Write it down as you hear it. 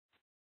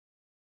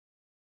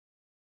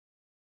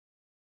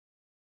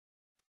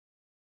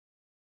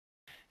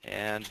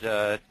And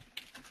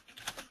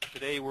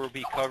today we'll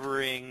be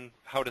covering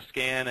how to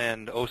scan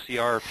and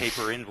OCR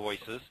paper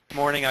invoices. This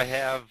morning I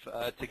have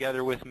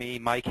together with me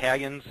Mike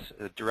Haggins,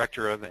 the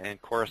Director of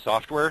Ancora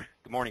Software.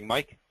 Good morning,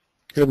 Mike.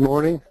 Good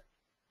morning.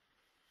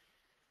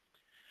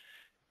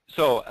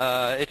 So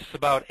it's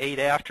about 8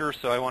 after,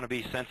 so I want to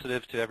be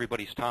sensitive to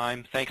everybody's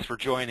time. Thanks for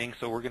joining.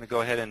 So we're going to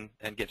go ahead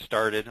and get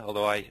started,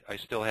 although I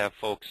still have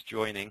folks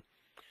joining.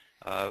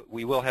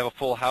 We will have a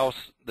full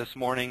house this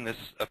morning. This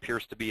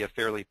appears to be a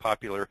fairly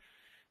popular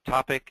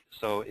topic.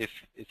 So if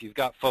you've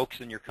got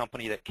folks in your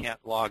company that can't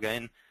log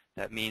in,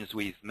 that means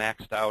we've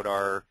maxed out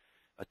our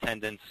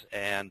attendance,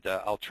 and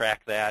I'll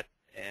track that.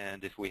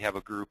 And if we have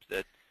a group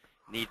that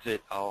needs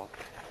it, I'll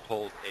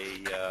hold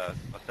a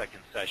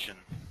second session,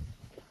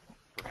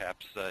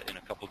 perhaps in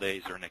a couple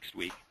days or next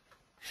week.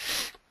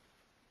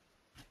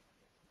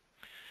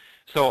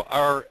 So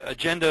our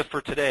agenda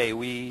for today,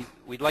 we'd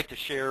like to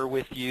share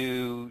with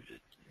you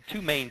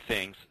two main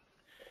things: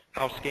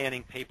 how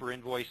scanning paper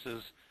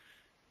invoices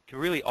can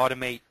really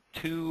automate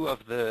two of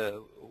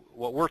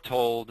what we're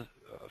told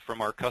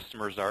from our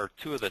customers are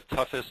two of the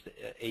toughest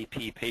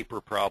AP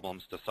paper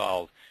problems to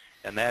solve.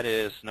 And that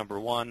is, number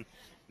one,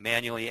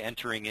 manually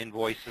entering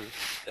invoices,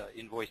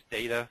 invoice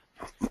data,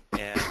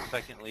 and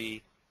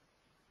secondly,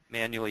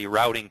 manually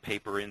routing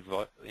paper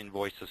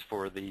invoices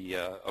for the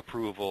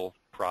approval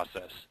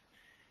process.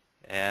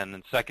 And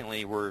then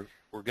secondly, we're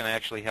going to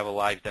actually have a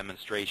live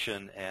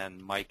demonstration,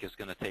 and Mike is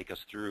going to take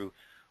us through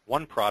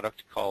one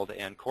product called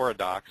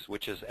ancoraDocs,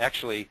 which is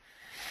actually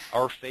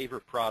our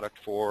favorite product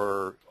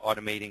for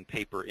automating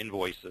paper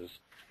invoices.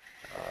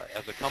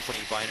 As a company,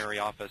 Binary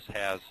Office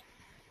has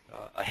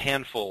a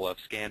handful of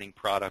scanning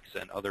products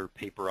and other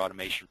paper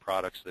automation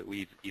products that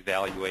we've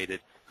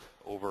evaluated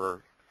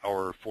over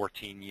our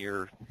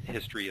 14-year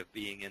history of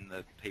being in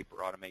the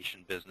paper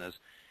automation business.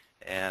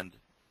 And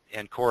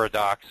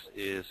ancoraDocs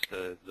is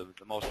the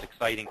most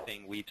exciting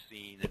thing we've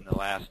seen in the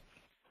last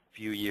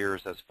few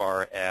years as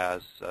far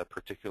as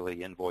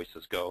particularly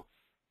invoices go.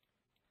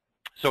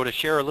 So to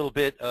share a little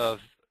bit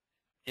of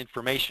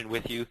information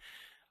with you,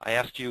 I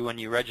asked you when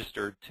you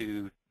registered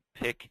to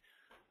pick,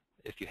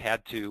 if you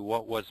had to,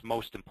 what was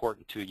most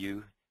important to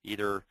you,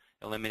 either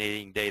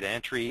eliminating data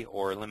entry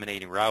or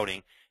eliminating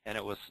routing, and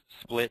it was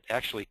split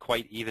actually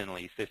quite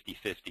evenly,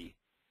 50-50.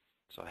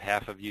 So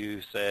half of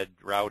you said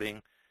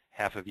routing,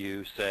 half of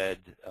you said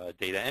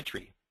data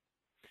entry.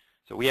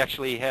 So we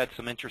actually had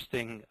some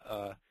interesting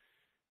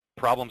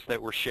problems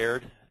that were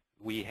shared.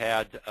 We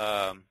had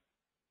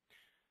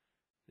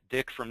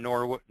Dick from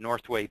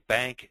Northway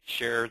Bank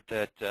shared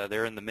that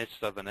they're in the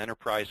midst of an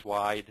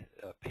enterprise-wide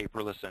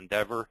paperless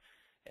endeavor,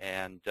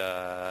 and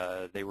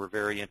they were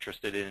very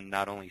interested in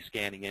not only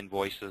scanning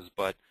invoices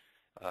but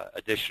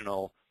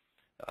additional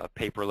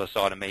paperless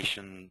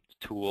automation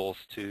tools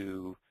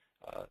to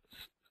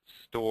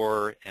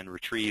store and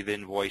retrieve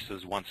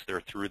invoices once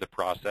they're through the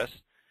process.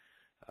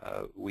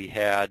 We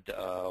had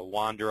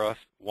Wanda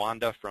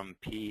from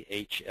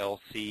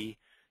PHLC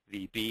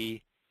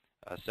VB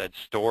said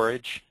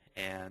storage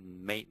and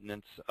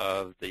maintenance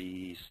of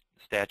the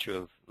statute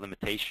of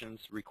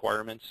limitations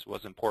requirements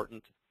was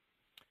important.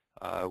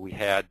 We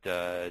had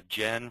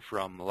Jen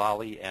from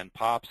Lolly and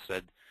Pops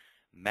said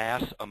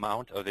mass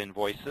amount of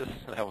invoices.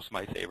 That was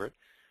my favorite.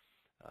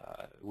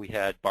 We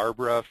had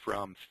Barbara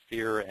from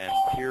Fear and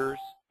Peers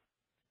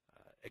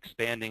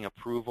expanding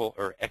approval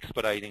or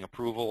expediting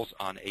approvals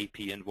on AP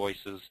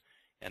invoices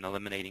and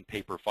eliminating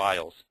paper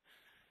files.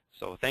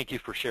 So thank you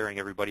for sharing,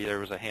 everybody. There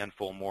was a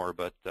handful more,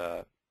 but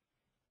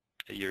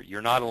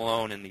you're not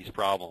alone in these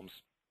problems.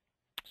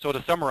 So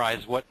to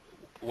summarize what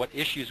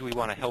issues we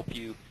want to help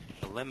you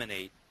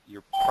eliminate,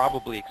 you're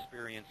probably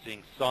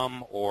experiencing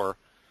some or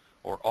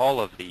all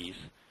of these: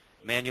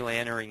 manually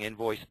entering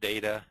invoice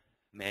data,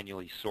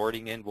 manually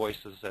sorting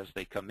invoices as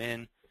they come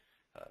in,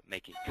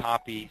 making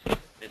copies,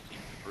 missing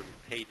early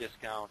pay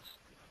discounts,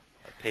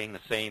 paying the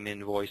same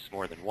invoice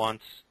more than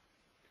once,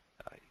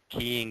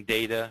 keying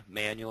data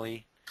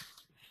manually,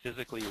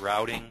 physically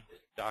routing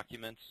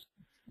documents.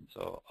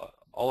 So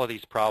all of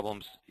these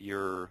problems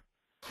you're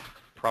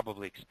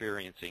probably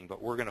experiencing,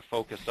 but we're going to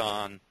focus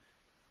on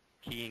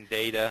keying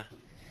data,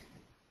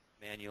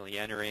 manually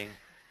entering,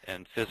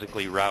 and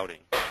physically routing.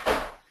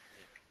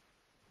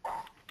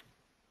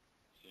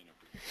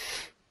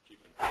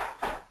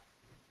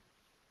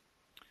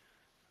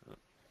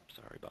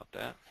 Sorry about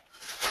that.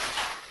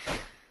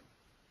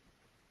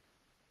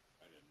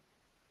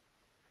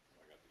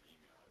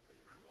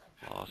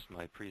 Lost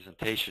my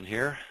presentation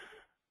here.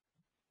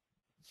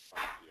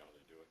 There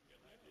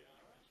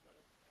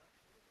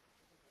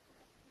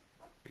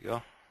we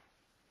go.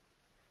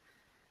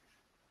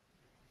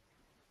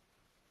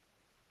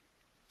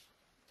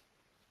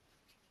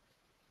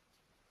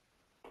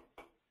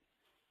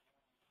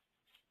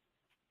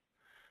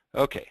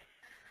 Okay.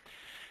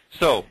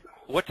 So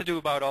what to do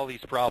about all these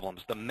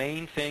problems? The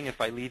main thing, if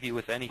I leave you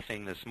with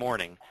anything this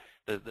morning,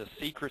 the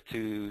secret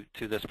to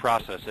this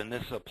process, and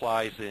this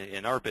applies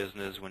in our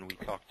business when we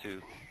talk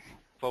to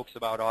folks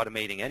about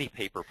automating any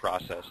paper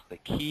process, the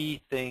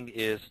key thing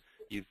is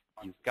you've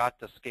You've got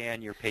to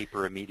scan your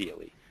paper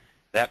immediately.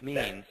 That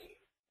means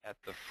at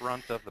the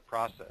front of the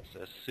process,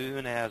 as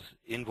soon as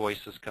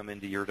invoices come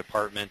into your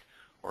department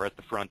or at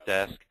the front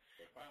desk,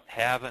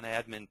 have an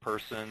admin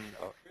person,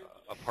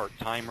 a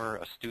part-timer,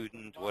 a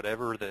student,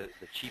 whatever the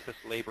cheapest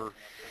labor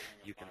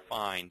you can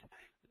find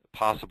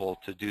possible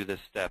to do this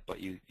step. But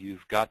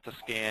you've got to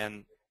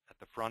scan at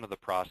the front of the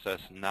process,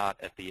 not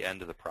at the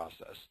end of the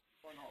process.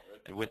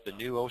 And with the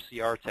new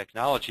OCR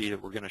technology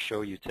that we're going to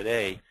show you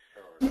today,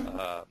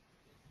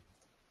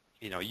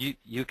 you know,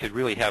 you could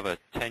really have a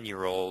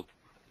 10-year-old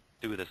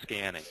do the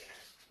scanning.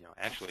 You know,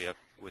 actually,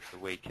 with the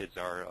way kids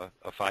are,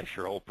 a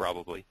 5-year-old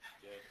probably.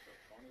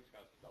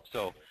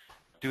 So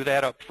do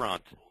that up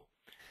front.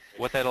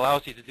 What that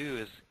allows you to do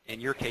is, in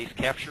your case,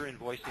 capture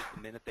invoices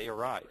the minute they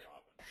arrive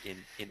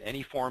in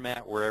any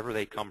format, wherever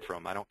they come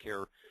from. I don't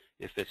care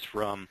if it's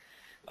from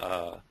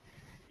a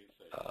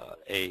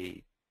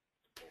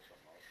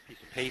piece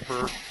of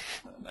paper,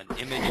 an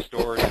image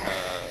stored in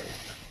a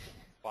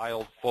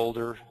filed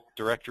folder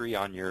directory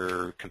on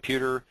your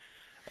computer,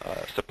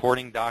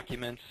 supporting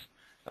documents,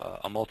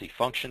 a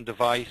multifunction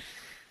device,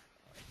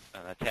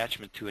 an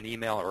attachment to an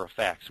email or a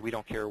fax. We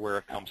don't care where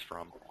it comes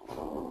from.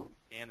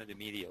 Scan it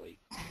immediately.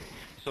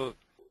 So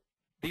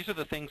these are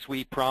the things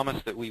we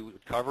promised that we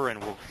would cover,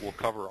 and we'll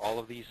cover all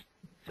of these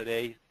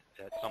today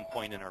at some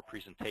point in our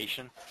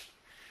presentation.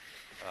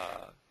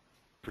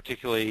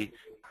 Particularly,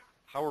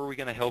 how are we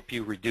going to help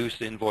you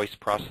reduce invoice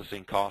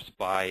processing costs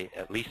by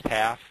at least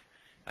half?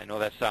 I know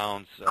that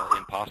sounds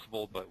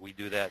impossible, but we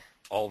do that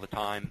all the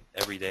time,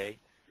 every day.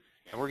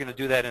 And we're going to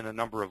do that in a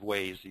number of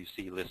ways you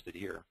see listed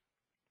here.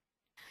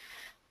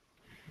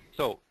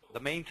 So the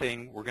main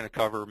thing, we're going to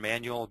cover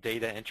manual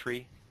data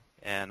entry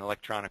and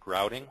electronic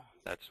routing.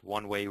 That's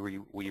one way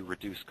we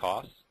reduce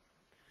costs.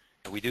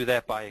 And we do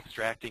that by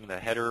extracting the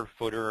header,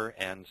 footer,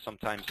 and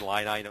sometimes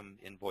line item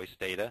invoice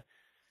data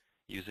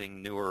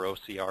using newer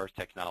OCR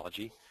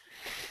technology.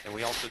 And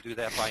we also do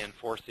that by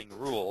enforcing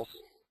rules,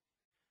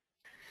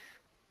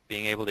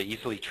 being able to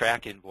easily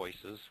track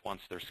invoices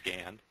once they're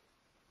scanned,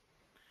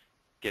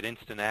 get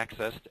instant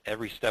access to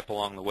every step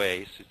along the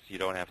way since you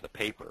don't have the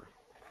paper.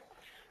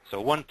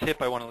 So one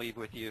tip I want to leave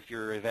with you, if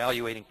you're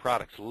evaluating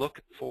products, look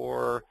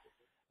for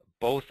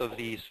both of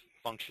these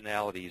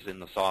functionalities in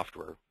the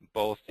software,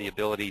 both the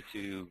ability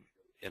to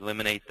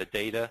eliminate the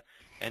data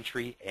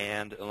entry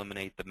and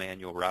eliminate the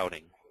manual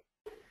routing.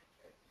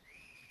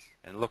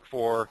 And look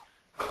for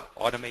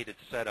automated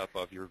setup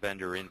of your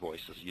vendor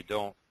invoices. You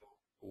don't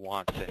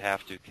want to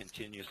have to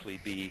continuously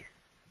be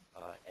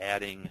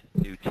adding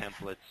new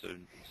templates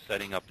and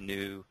setting up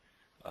new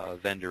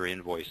vendor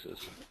invoices.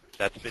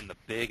 That's been the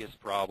biggest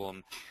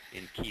problem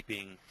in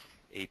keeping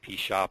AP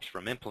shops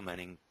from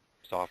implementing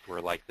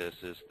software like this,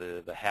 is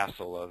the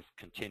hassle of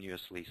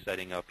continuously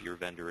setting up your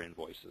vendor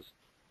invoices.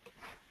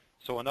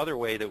 So another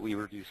way that we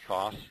reduce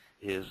costs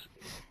is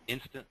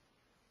instant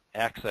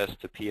access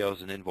to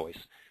POs and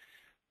invoice.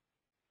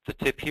 The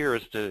tip here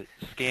is to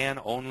scan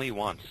only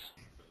once.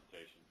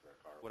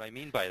 What I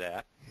mean by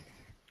that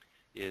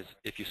is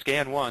if you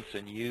scan once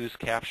and use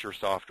capture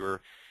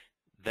software,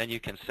 then you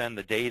can send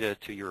the data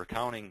to your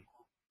accounting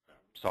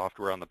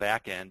software on the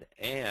back end,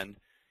 and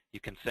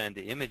you can send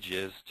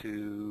images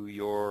to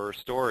your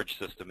storage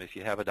system. If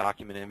you have a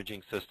document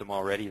imaging system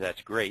already,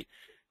 that's great.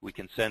 We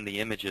can send the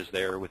images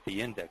there with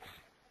the index,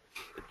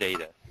 the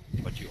data,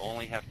 but you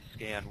only have to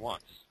scan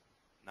once,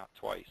 not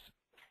twice.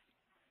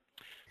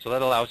 So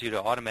that allows you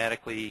to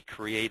automatically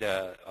create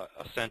a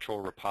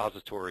central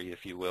repository,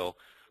 if you will,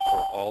 for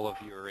all of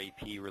your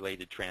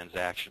AP-related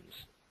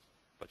transactions,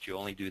 but you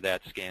only do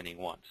that scanning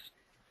once.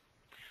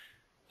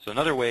 So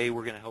another way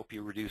we're going to help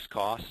you reduce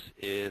costs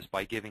is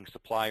by giving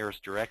suppliers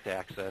direct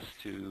access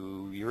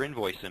to your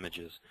invoice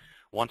images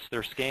once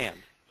they're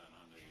scanned.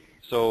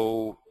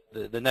 So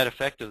the net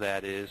effect of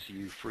that is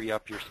you free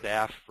up your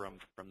staff from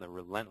the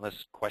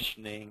relentless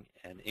questioning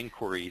and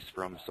inquiries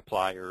from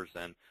suppliers,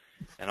 and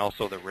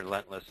also the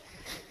relentless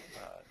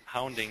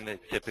hounding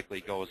that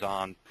typically goes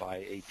on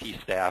by AP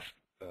staff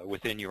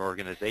within your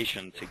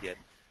organization to get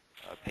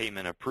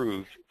payment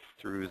approved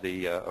through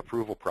the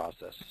approval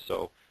process.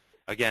 So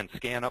again,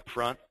 scan up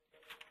front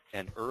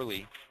and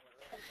early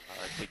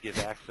to give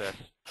access,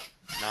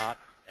 not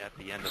at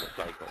the end of the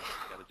cycle.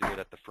 You've got to do it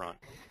at the front.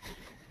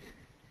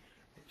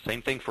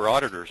 Same thing for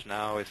auditors.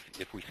 Now,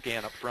 if we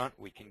scan up front,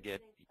 we can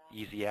get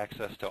easy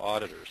access to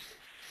auditors.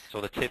 So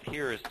the tip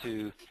here is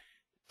to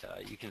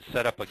you can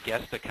set up a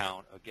guest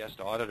account, a guest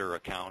auditor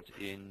account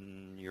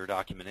in your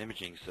document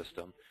imaging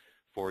system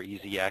for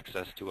easy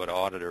access to an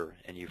auditor,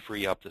 and you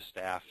free up the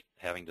staff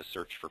having to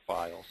search for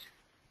files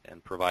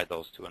and provide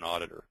those to an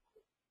auditor.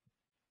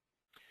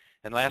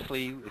 And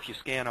lastly, if you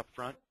scan up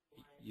front,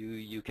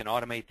 you can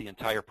automate the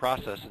entire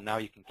process, and now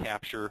you can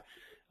capture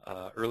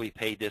early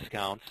pay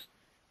discounts,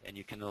 and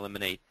you can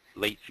eliminate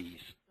late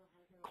fees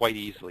quite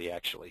easily,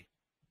 actually.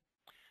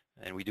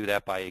 And we do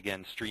that by,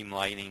 again,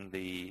 streamlining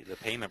the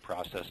payment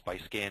process by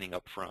scanning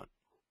up front.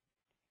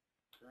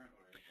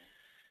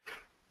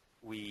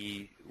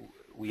 We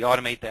we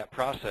automate that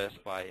process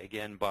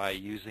by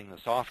using the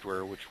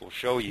software, which will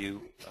show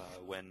you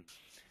when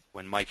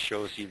Mike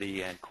shows you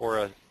the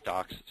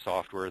ancoraDocs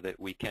software, that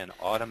we can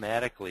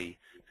automatically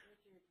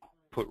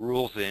put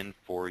rules in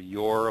for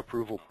your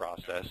approval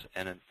process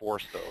and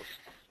enforce those.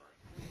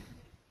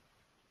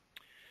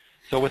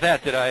 So with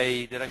that, did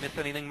I miss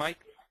anything, Mike?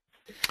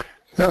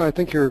 No, I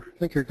think you're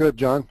good,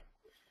 John.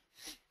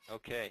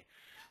 Okay.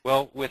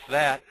 Well, with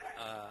that,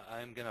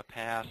 I'm going to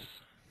pass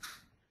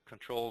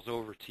controls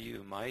over to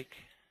you, Mike.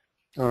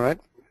 All right.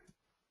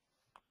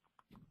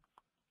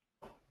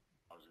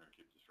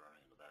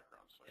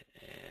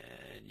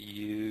 And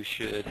you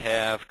should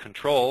have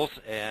controls,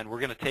 and we're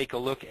going to take a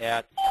look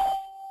at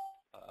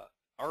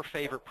our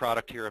favorite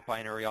product here at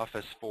Binary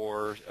Office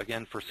for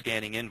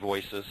scanning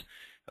invoices.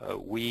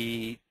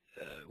 We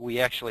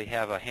actually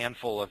have a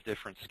handful of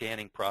different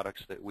scanning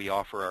products that we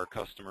offer our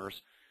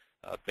customers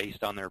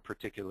based on their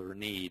particular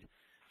need.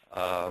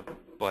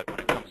 But when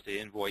it comes to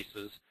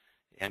invoices,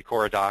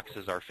 ancoraDocs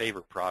is our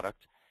favorite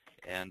product.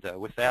 And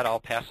with that, I'll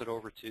pass it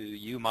over to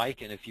you,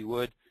 Mike, and if you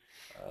would,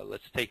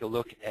 let's take a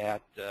look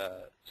at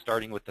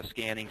starting with the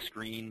scanning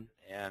screen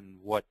and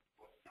what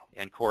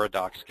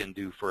ancoraDocs can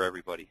do for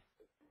everybody.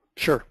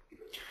 Sure.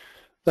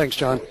 Thanks,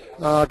 John.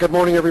 Good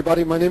morning,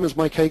 everybody. My name is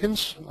Mike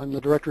Hagans. I'm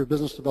the Director of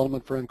Business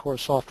Development for Ancora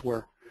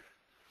Software.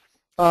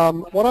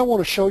 What I want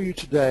to show you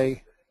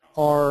today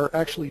are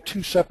actually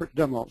two separate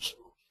demos.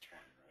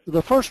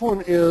 The first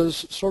one is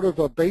sort of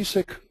a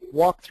basic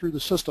walk through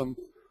the system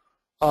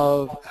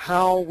of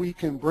how we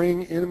can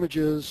bring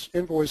images,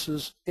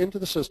 invoices into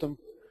the system,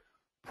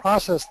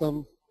 process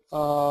them,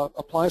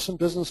 apply some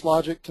business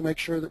logic to make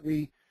sure that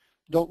we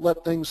don't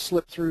let things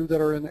slip through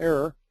that are in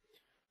error,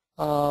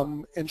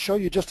 and show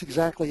you just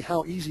exactly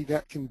how easy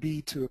that can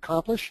be to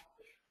accomplish.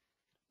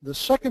 The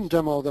second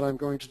demo that I'm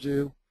going to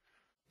do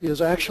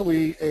is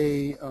actually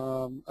a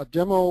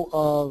demo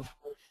of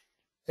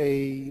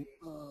a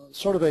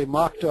sort of a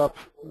mocked up,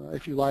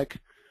 if you like,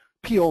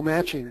 PO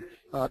matching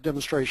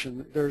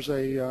demonstration. There's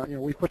a,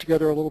 we put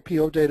together a little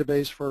PO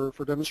database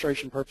for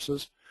demonstration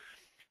purposes,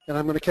 and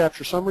I'm going to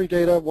capture summary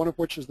data, one of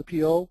which is the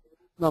PO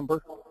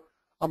number.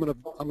 I'm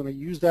going to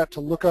use that to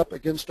look up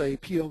against a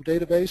PO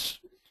database,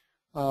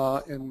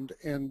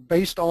 and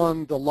based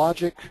on the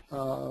logic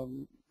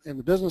and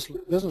the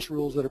business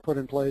rules that are put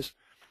in place,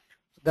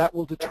 that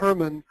will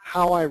determine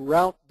how I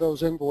route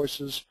those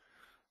invoices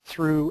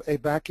through a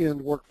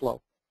back-end workflow.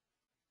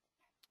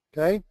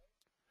 Okay?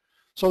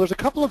 So there's a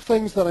couple of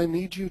things that I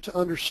need you to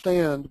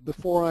understand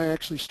before I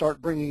actually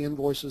start bringing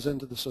invoices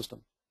into the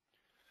system.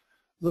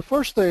 The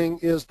first thing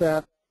is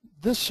that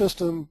this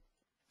system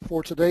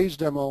for today's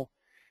demo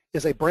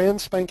is a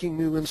brand spanking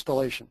new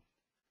installation.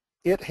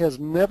 It has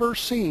never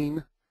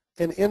seen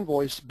an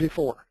invoice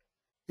before.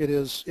 It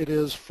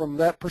is from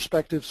that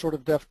perspective sort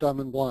of deaf,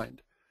 dumb, and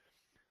blind.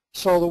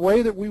 So the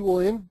way that we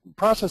will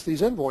process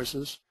these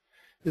invoices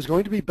is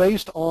going to be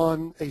based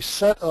on a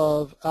set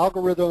of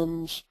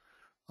algorithms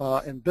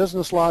and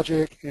business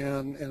logic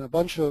and a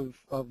bunch of,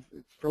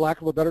 for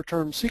lack of a better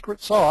term,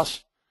 secret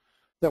sauce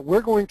that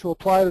we're going to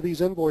apply to these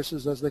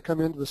invoices as they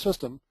come into the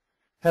system,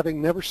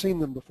 having never seen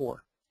them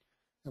before.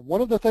 And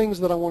one of the things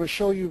that I want to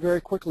show you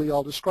very quickly,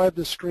 I'll describe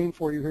this screen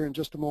for you here in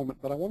just a moment,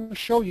 but I want to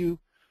show you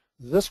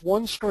this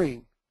one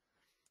screen.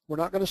 We're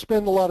not going to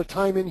spend a lot of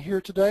time in here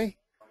today.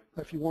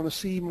 If you want to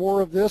see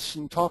more of this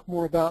and talk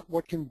more about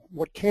what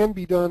can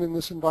be done in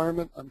this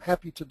environment, I'm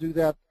happy to do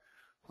that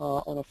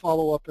on a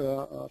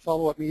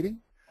follow-up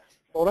meeting.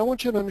 But what I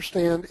want you to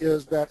understand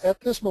is that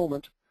at this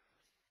moment,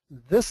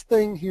 this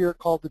thing here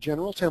called the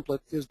general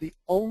template is the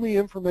only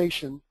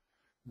information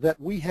that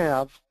we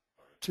have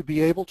to be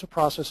able to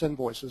process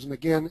invoices. And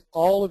again,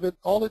 all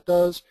it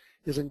does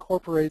is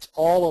incorporates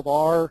all of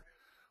our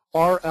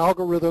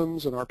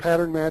algorithms and our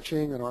pattern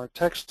matching and our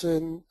text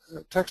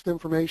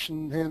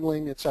information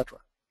handling, etc.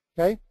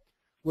 Okay?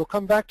 We'll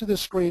come back to this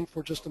screen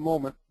for just a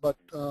moment, but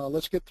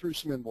let's get through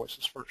some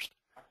invoices first.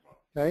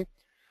 Okay?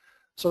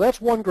 So that's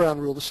one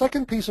ground rule. The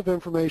second piece of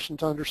information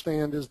to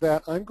understand is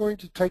that I'm going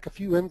to take a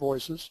few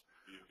invoices,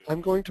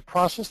 I'm going to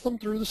process them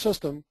through the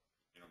system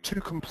to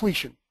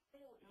completion.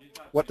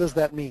 What does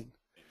that mean?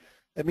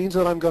 It means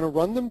that I'm going to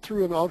run them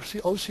through an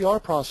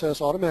OCR process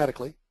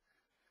automatically.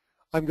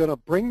 I'm going to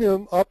bring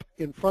them up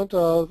in front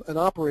of an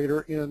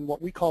operator in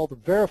what we call the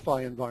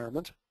verify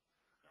environment.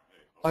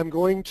 I'm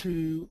going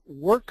to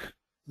work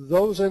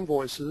those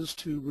invoices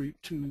to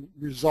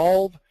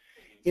resolve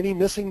any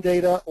missing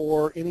data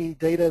or any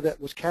data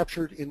that was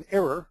captured in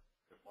error,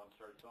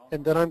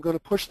 and then I'm going to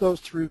push those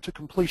through to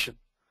completion.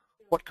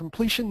 What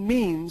completion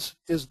means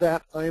is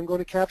that I am going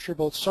to capture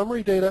both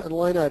summary data and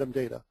line item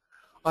data.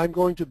 I'm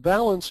going to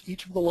balance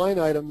each of the line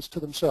items to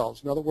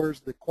themselves. In other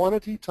words, the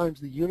quantity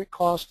times the unit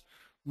cost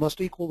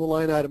must equal the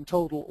line item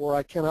total, or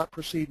I cannot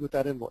proceed with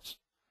that invoice.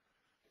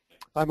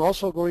 I'm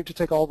also going to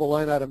take all the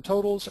line item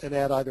totals and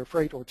add either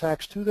freight or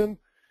tax to them,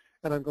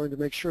 and I'm going to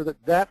make sure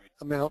that that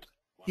amount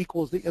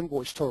equals the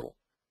invoice total.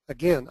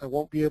 Again, I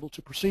won't be able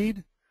to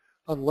proceed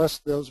unless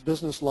those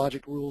business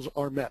logic rules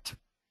are met.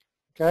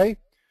 Okay?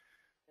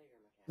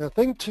 The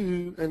thing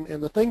to,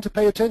 and the thing to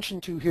pay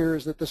attention to here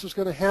is that this is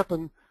going to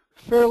happen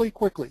fairly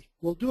quickly.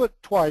 We'll do it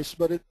twice,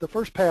 but the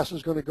first pass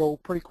is going to go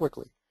pretty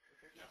quickly.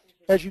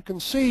 As you can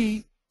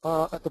see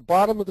at the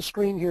bottom of the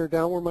screen here,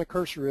 down where my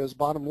cursor is,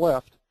 bottom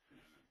left,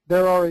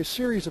 there are a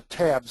series of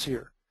tabs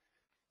here.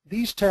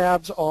 These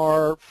tabs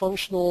are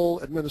functional,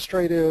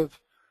 administrative.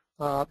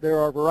 There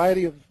are a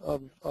variety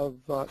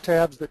of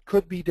tabs that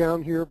could be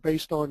down here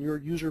based on your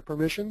user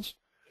permissions.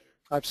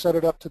 I've set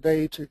it up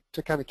today to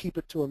kind of keep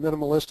it to a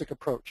minimalistic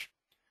approach.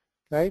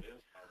 Okay,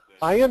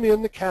 I am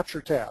in the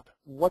Capture tab.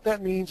 What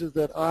that means is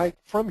that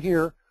from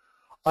here,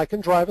 I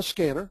can drive a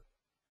scanner.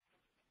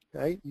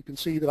 Okay, you can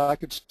see that I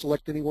could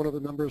select any one of the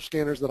number of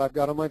scanners that I've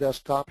got on my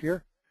desktop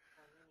here.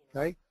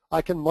 Okay,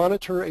 I can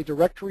monitor a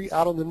directory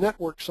out on the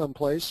network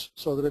someplace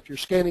so that if you're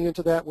scanning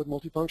into that with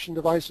multifunction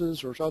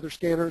devices or other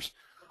scanners,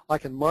 I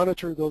can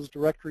monitor those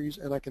directories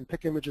and I can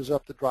pick images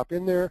up that drop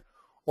in there.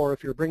 Or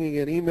if you're bringing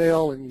in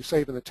email and you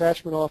save an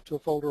attachment off to a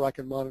folder, I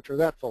can monitor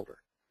that folder.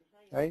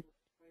 Okay?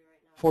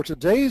 For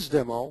today's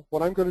demo,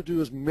 what I'm going to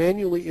do is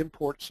manually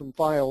import some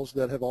files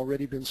that have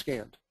already been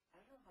scanned.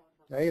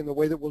 Okay? And the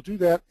way that we'll do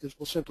that is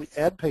we'll simply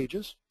add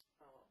pages.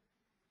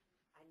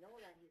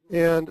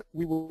 And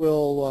we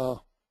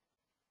will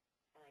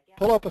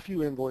pull up a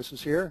few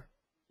invoices here.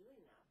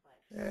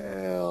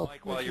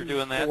 Mike, while you're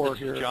doing that,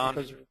 this is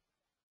John.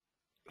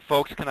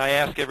 Folks, can I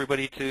ask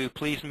everybody to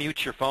please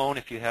mute your phone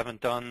if you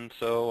haven't done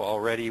so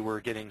already?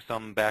 We're getting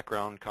some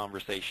background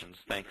conversations.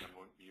 Thanks.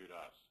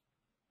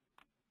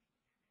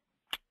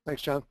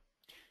 Thanks, John.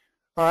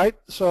 All right,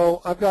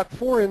 so I've got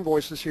 4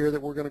 invoices here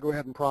that we're going to go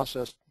ahead and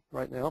process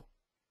right now.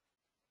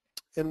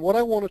 And what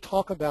I want to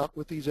talk about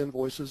with these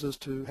invoices is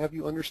to have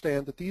you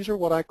understand that these are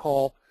what I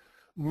call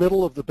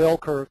middle of the bell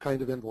curve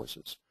kind of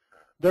invoices.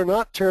 They're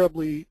not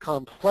terribly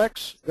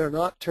complex. They're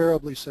not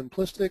terribly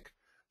simplistic.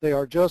 They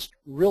are just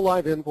real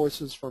live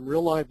invoices from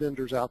real live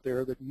vendors out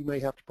there that you may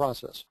have to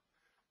process.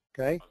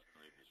 Okay?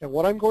 And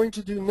what I'm going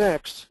to do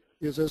next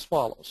is as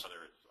follows.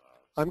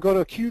 I'm going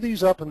to queue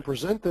these up and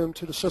present them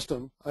to the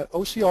system.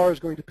 OCR is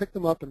going to pick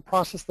them up and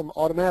process them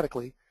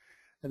automatically.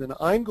 And then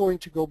I'm going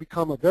to go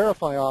become a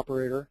verify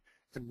operator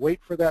and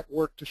wait for that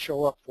work to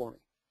show up for me.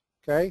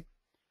 Okay?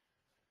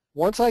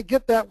 Once I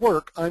get that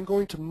work, I'm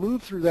going to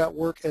move through that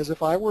work as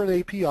if I were an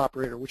AP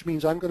operator, which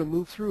means I'm going to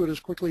move through it as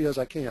quickly as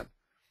I can.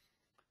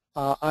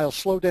 I'll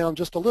slow down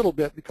just a little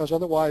bit because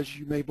otherwise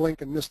you may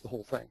blink and miss the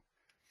whole thing.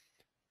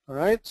 All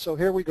right, so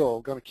here we go.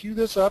 I'm going to queue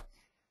this up.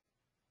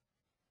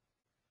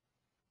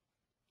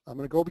 I'm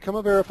going to go become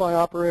a verify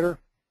operator.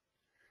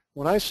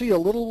 When I see a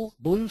little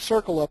blue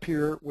circle up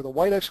here with a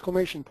white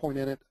exclamation point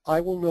in it,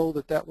 I will know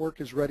that that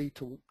work is ready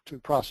to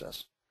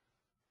process.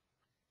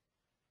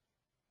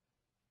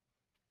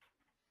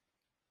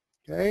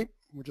 Okay,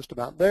 we're just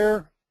about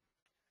there.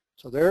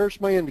 So there's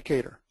my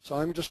indicator. So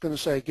I'm just going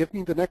to say, give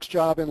me the next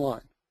job in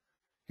line.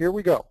 Here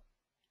we go.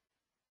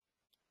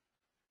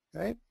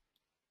 Okay.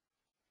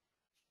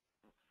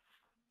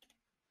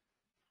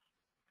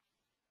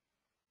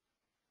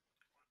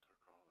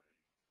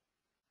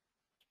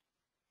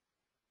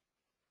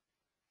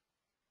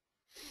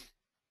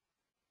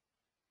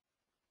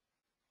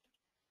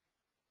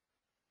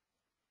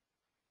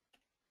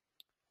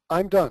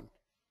 I'm done.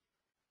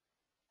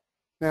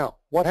 Now,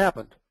 what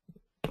happened?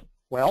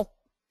 Well,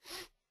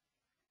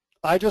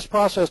 I just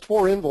processed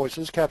 4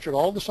 invoices, captured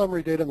all the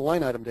summary data and the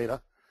line item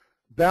data,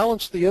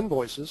 balanced the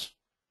invoices,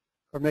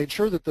 or made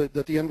sure that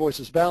the invoice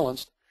is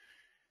balanced,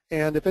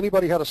 and if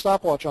anybody had a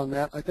stopwatch on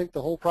that, I think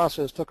the whole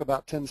process took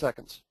about 10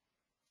 seconds.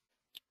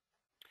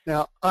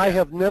 Now, I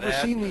have never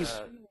seen these.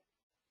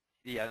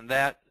 Yeah, and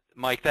that,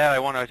 Mike, that I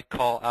want to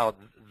call out,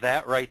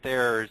 that right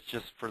there is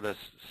just for the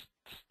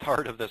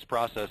start of this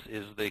process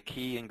is the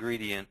key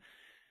ingredient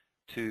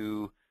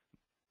to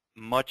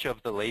much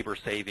of the labor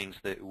savings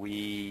that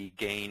we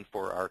gain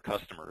for our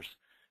customers,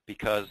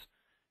 because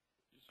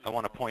I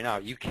want to point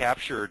out you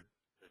captured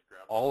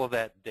all of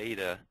that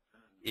data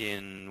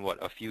in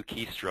a few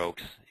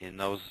keystrokes in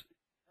those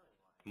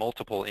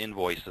multiple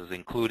invoices,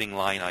 including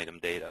line item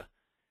data,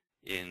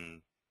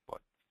 in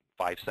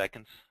 5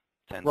 seconds,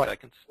 10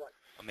 seconds? Right.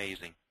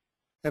 Amazing.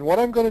 And what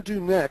I'm going to do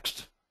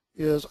next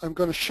is I'm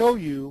going to show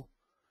you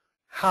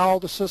how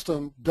the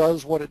system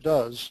does what it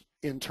does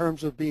in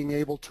terms of being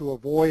able to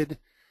avoid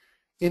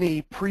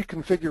any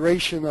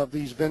pre-configuration of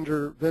these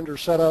vendor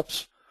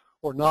setups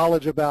or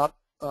knowledge about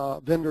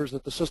vendors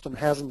that the system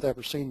hasn't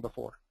ever seen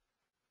before.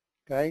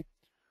 Okay?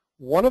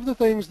 One of the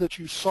things that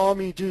you saw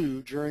me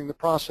do during the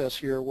process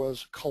here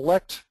was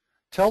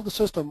tell the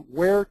system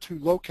where to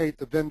locate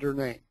the vendor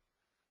name.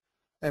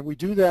 And we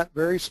do that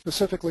very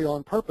specifically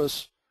on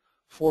purpose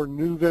for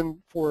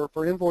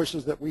for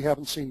invoices that we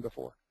haven't seen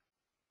before.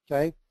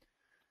 Okay?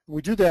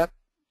 We do that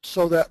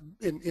so that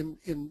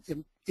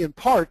in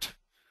part,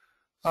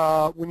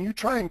 when you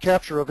try and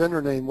capture a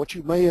vendor name, what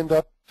you may end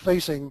up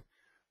facing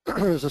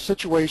is a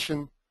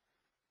situation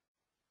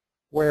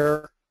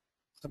where,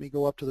 let me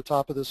go up to the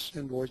top of this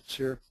invoice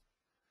here,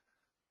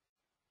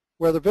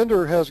 where the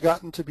vendor has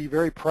gotten to be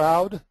very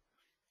proud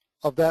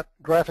of that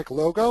graphic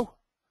logo,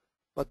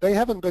 but they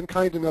haven't been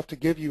kind enough to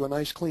give you a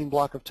nice clean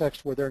block of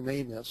text where their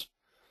name is.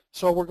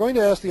 So we're going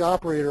to ask the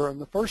operator on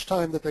the first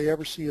time that they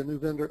ever see a new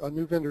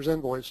vendor's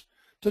invoice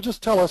to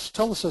just tell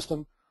the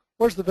system,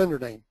 where's the vendor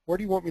name? Where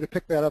do you want me to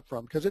pick that up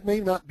from? Because it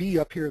may not be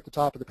up here at the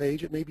top of the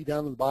page. It may be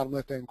down in the bottom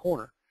left-hand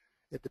corner.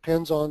 It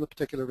depends on the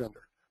particular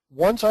vendor.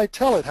 Once I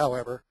tell it,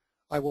 however,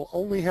 I will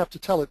only have to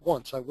tell it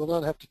once. I will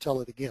not have to tell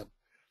it again.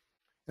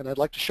 And I'd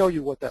like to show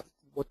you what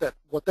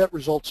that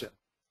results in.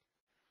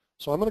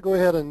 So I'm going to go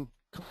ahead and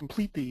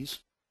complete these.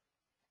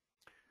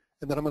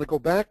 And then I'm going to go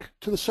back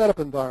to the setup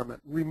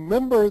environment.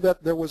 Remember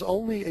that there was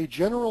only a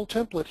general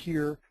template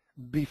here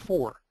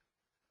before.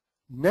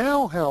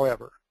 Now,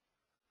 however,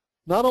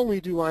 not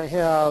only do I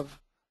have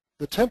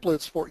the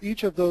templates for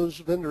each of those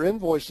vendor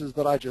invoices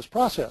that I just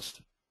processed,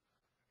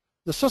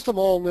 the system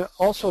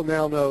also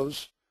now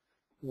knows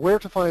where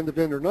to find the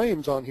vendor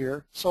names on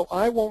here, so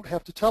I won't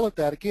have to tell it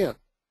that again.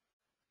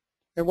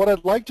 And what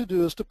I'd like to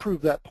do is to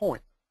prove that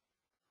point.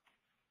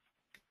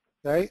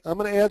 Okay, I'm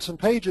going to add some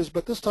pages,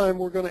 but this time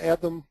we're going to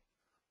add them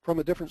from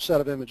a different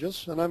set of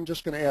images, and I'm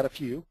just going to add a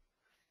few.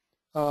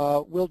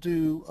 We'll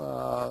do,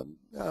 I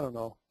don't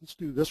know, let's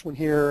do this one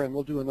here, and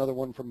we'll do another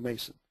one from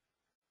Mason.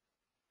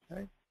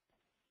 Okay,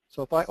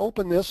 so if I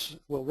open this,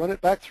 we'll run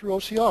it back through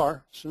OCR.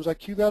 As soon as I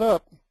queue that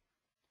up,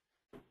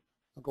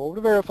 I'll go over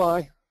to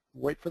verify,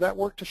 wait for that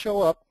work to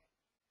show up.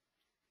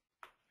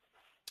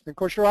 And of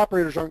course, your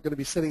operators aren't going to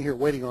be sitting here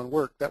waiting on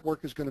work. That work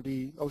is going to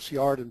be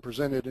OCR'd and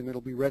presented, and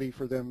it'll be ready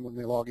for them when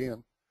they log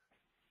in.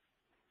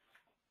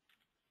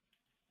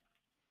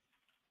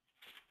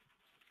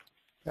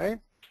 Okay.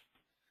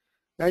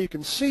 Now you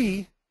can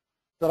see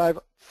that I've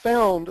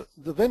found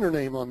the vendor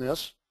name on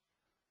this.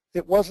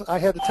 I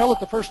had to tell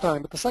it the first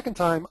time, but the second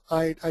time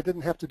I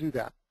didn't have to do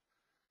that.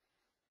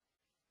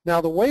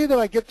 Now the way that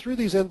I get through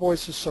these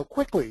invoices so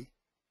quickly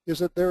is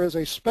that there is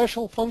a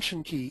special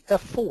function key,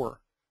 F4,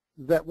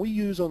 that we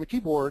use on the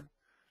keyboard.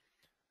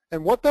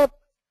 And what that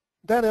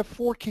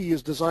F4 key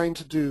is designed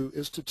to do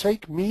is to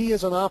take me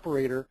as an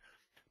operator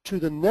to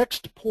the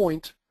next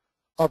point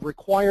of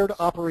required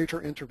operator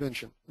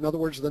intervention. In other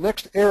words, the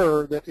next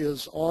error that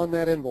is on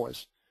that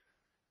invoice,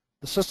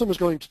 the system is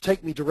going to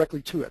take me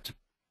directly to it.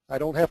 I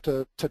don't have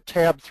to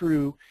tab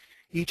through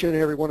each and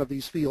every one of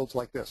these fields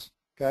like this.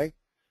 Okay?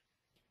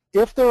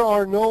 If there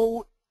are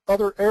no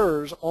other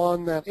errors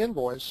on that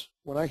invoice,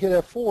 when I hit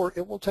F4,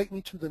 it will take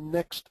me to the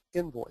next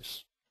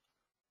invoice,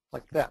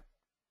 like that.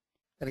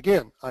 And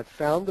again, I've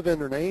found the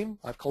vendor name,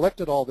 I've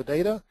collected all the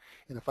data,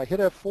 and if I hit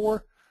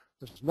F4,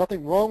 there's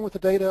nothing wrong with the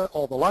data,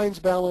 all the lines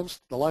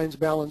balanced, the lines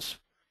balance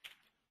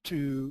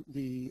to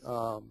the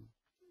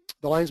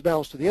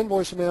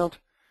invoice amount,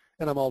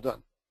 and I'm all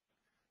done.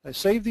 I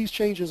save these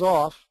changes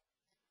off,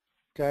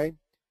 okay,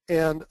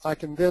 and I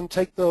can then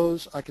take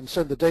those, I can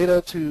send the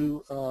data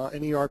to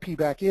an ERP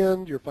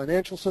backend, your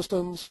financial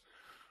systems.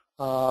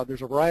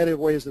 There's a variety of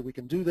ways that we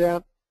can do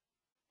that.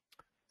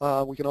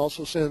 We can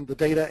also send the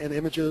data and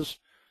images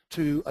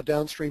to a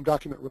downstream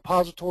document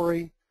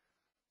repository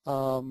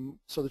so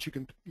that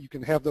you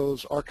can have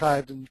those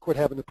archived and quit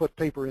having to put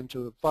paper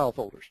into file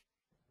folders.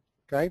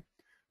 Okay?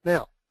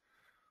 Now,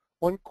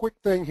 one quick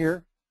thing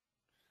here.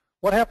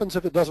 What happens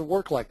if it doesn't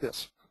work like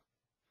this?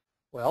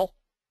 Well,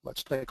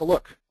 let's take a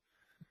look.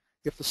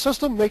 If the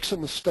system makes a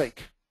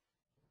mistake,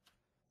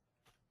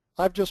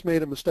 I've just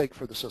made a mistake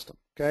for the system,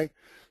 okay?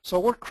 So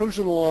we're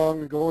cruising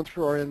along and going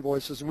through our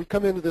invoices, and we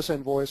come into this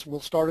invoice, and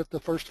we'll start at the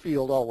first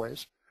field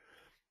always,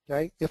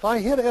 okay? If I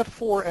hit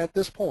F4 at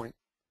this point,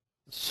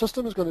 the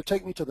system is going to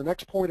take me to the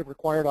next point of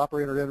required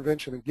operator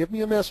intervention and give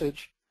me a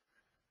message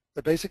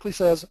that basically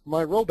says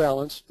my row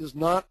balance is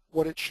not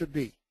what it should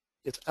be.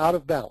 It's out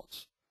of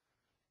balance.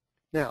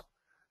 Now,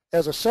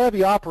 as a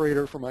savvy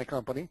operator for my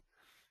company,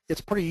 it's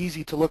pretty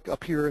easy to look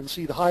up here and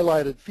see the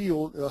highlighted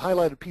field, the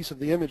highlighted piece of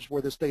the image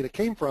where this data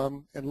came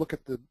from, and look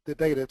at the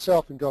data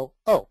itself and go,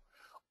 oh,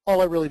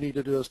 all I really need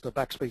to do is to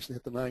backspace and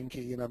hit the 9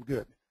 key and I'm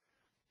good.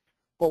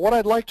 But what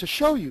I'd like to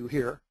show you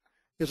here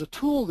is a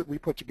tool that we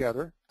put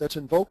together that's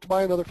invoked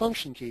by another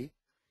function key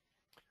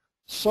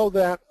so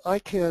that I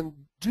can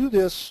do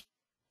this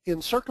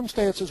in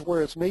circumstances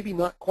where it's maybe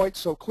not quite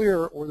so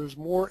clear or there's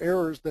more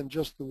errors than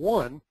just the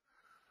one.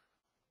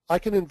 I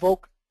can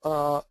invoke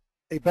a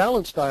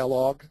balance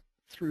dialog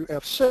through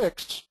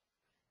F6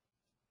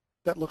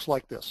 that looks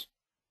like this.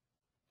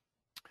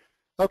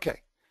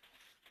 Okay,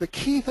 the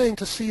key thing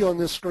to see on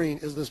this screen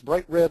is this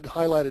bright red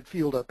highlighted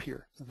field up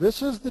here.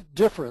 This is the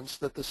difference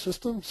that the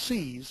system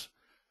sees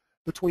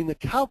between the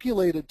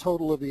calculated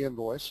total of the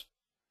invoice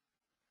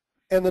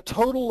and the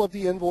total of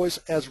the invoice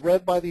as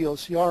read by the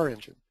OCR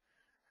engine.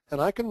 And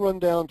I can run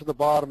down to the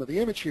bottom of the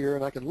image here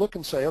and I can look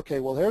and say,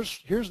 okay, well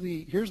here's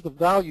the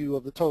value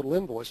of the total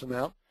invoice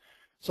amount.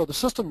 So the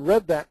system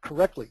read that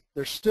correctly.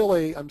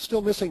 I'm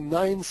still missing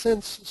 9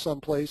 cents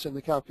someplace in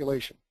the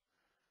calculation.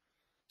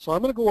 So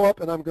I'm going to go up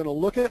and I'm going to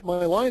look at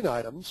my line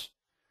items,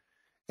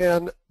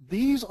 and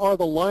these are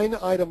the line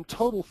item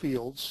total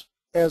fields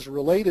as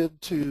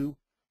related to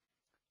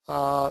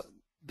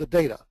the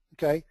data,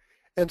 okay?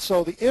 And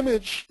so the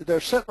image, they're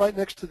set right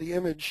next to the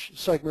image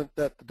segment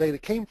that the data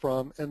came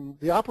from, and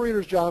the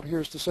operator's job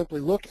here is to simply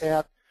look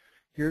at,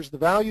 here's the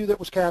value that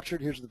was captured,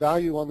 here's the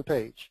value on the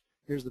page.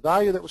 Here's the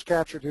value that was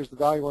captured, here's the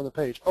value on the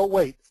page. Oh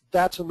wait,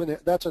 that's an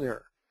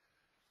error.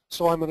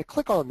 So I'm going to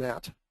click on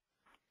that,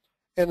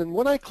 and then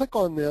when I click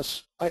on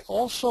this, I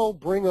also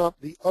bring up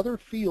the other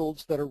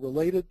fields that are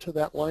related to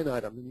that line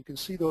item, and you can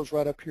see those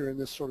right up here in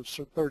this sort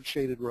of third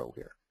shaded row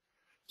here.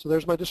 So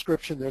there's my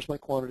description, there's my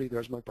quantity,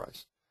 there's my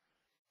price.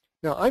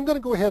 Now I'm going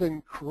to go ahead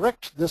and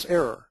correct this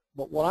error,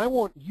 but what I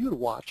want you to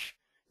watch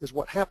is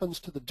what happens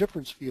to the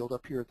difference field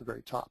up here at the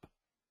very top.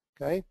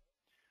 Okay?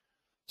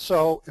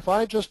 So if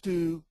I just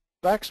do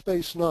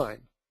backspace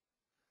 9,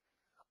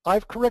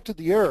 I've corrected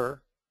the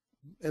error,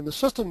 and the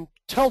system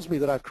tells me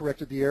that I've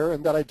corrected the error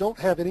and that I don't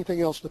have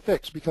anything else to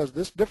fix because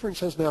this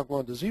difference has now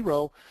gone to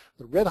 0,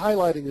 the red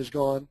highlighting is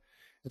gone,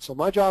 and so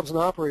my job as an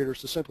operator is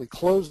to simply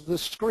close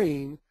this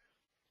screen.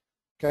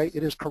 Okay?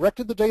 It has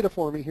corrected the data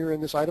for me here in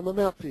this item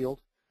amount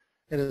field,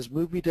 and it has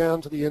moved me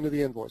down to the end of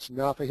the invoice. And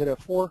now if I hit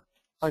F4,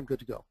 I'm good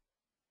to go.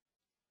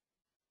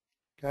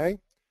 Okay?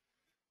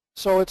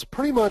 So it's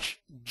pretty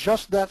much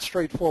just that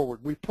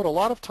straightforward. We've put a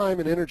lot of time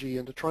and energy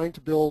into trying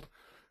to build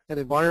an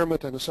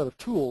environment and a set of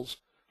tools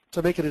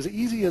to make it as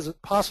easy as it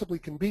possibly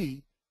can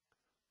be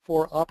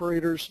for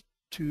operators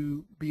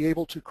to be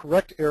able to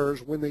correct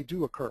errors when they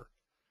do occur.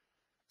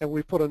 And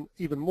we've put an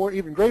even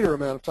greater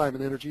amount of time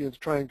and energy into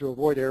trying to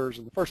avoid errors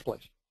in the first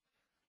place.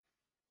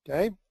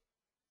 Okay?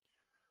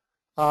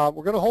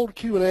 We're going to hold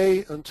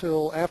Q&A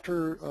until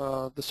after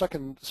the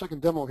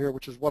second demo here,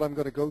 which is what I'm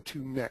going to go to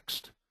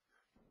next.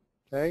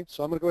 Okay,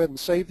 so I'm going to go ahead and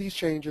save these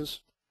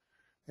changes,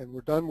 and we're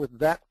done with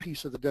that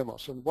piece of the demo.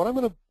 So what I'm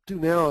going to do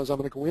now is I'm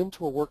going to go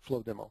into a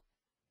workflow demo.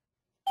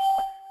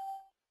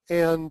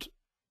 And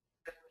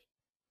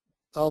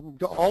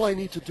all I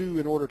need to do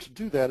in order to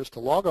do that is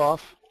to log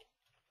off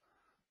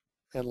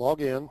and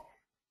log in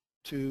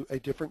to a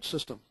different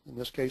system, in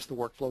this case the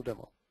workflow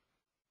demo.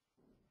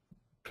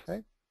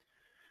 Okay.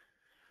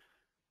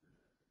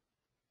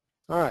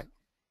 All right.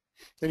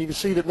 And you can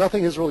see that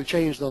nothing has really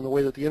changed on the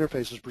way that the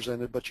interface is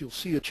presented, but you'll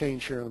see a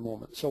change here in a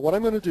moment. So what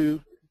I'm going to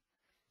do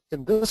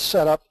in this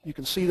setup, you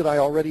can see that I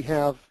already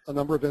have a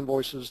number of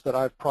invoices that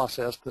I've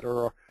processed that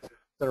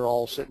are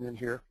all sitting in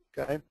here.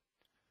 Okay.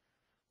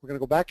 We're going to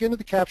go back into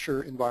the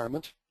capture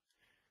environment,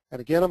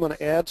 and again I'm going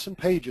to add some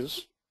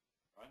pages.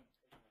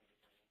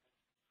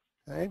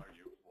 Okay.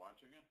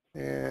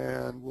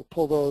 And we'll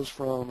pull those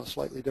from a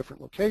slightly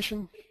different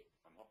location.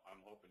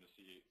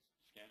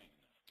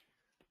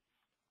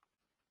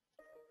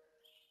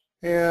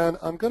 And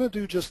I'm going to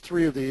do just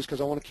 3 of these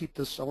because I want to keep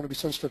this. I want to be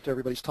sensitive to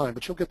everybody's time,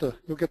 but you'll get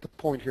the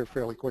point here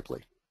fairly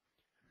quickly.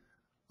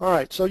 All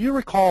right, so you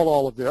recall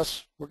all of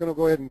this. We're going to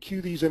go ahead and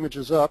queue these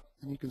images up,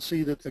 and you can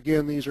see that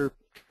again these are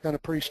kind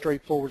of pretty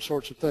straightforward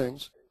sorts of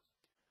things.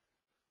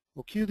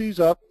 We'll queue these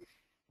up.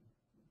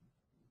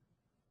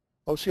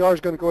 OCR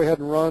is going to go ahead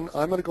and run.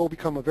 I'm going to go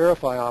become a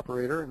verify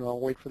operator, and I'll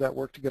wait for that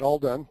work to get all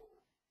done.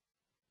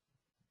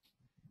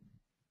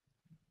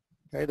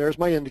 Okay, there's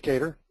my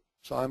indicator.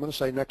 So I'm going to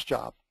say next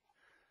job.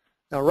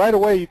 Now right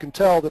away you can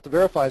tell that the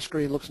verify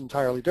screen looks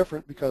entirely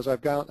different because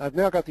I've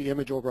now got the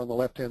image over on the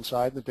left-hand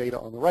side and the data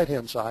on the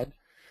right-hand side,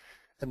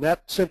 and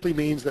that simply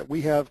means that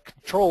we have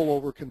control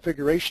over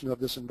configuration of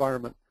this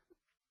environment,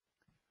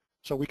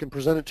 so we can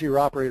present it to your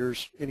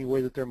operators any way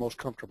that they're most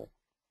comfortable.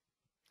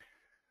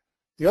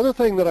 The other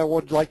thing that I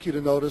would like you to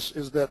notice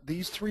is that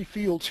these 3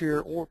 fields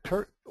here,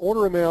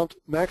 order amount,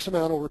 max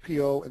amount over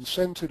PO, and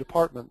send to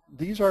department,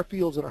 these are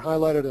fields that are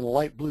highlighted in a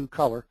light blue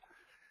color.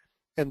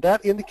 And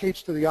that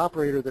indicates to the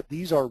operator that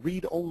these are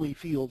read-only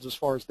fields as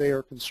far as they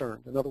are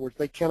concerned. In other words,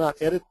 they cannot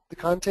edit the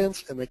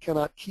contents and they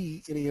cannot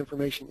key any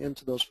information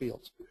into those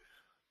fields.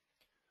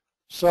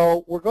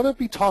 So we're going to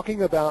be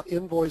talking about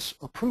invoice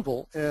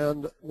approval,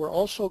 and we're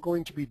also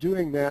going to be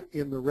doing that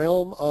in the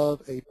realm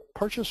of a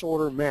purchase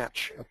order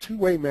match, a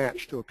 2-way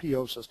match to a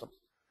PO system.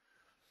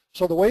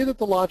 So the way that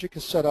the logic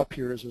is set up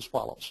here is as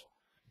follows.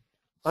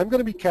 I'm going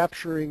to be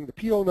capturing the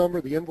PO number,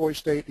 the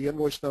invoice date, the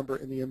invoice number,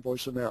 and the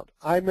invoice amount.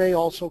 I may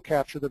also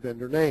capture the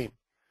vendor name.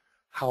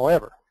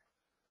 However,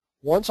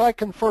 once I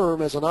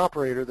confirm as an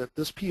operator that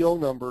this PO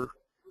number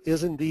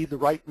is indeed the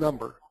right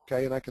number,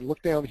 okay, and I can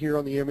look down here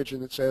on the image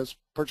and it says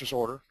purchase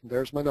order, and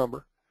there's my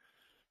number.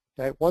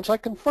 Okay, once I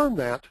confirm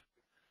that,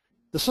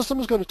 the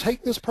system is going to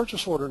take this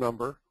purchase order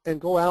number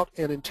and go out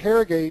and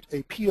interrogate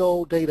a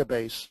PO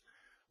database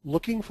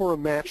looking for a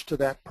match to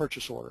that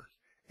purchase order.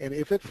 And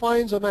if it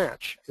finds a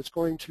match, it's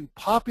going to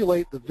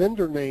populate the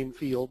vendor name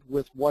field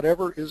with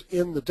whatever is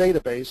in the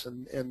database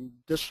and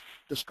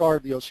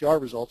discard the OCR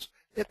results.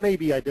 It may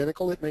be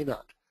identical, it may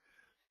not.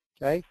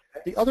 Okay?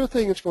 The other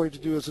thing it's going to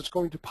do is it's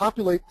going to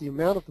populate the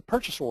amount of the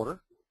purchase order,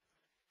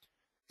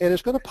 and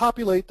it's going to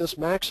populate this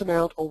max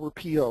amount over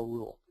PO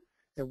rule.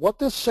 And what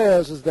this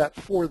says is that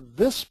for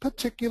this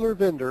particular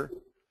vendor,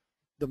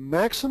 the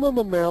maximum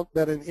amount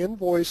that an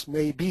invoice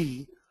may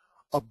be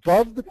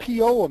above the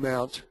PO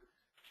amount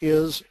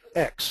is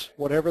X,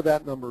 whatever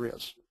that number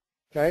is.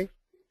 Okay?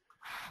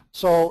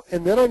 So,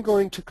 and then I'm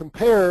going to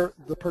compare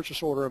the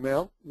purchase order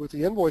amount with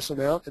the invoice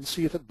amount and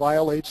see if it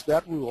violates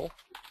that rule.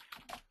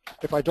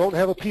 If I don't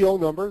have a PO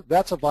number,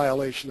 that's a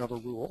violation of a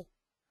rule.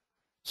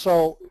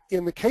 So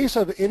in the case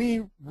of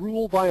any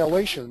rule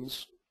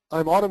violations,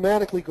 I'm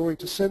automatically going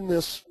to send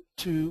this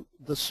to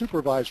the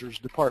supervisor's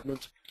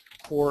department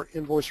for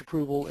invoice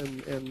approval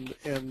and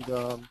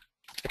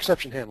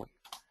exception handling.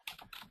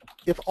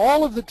 If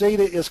all of the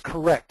data is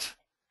correct,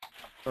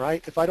 all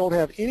right, if I don't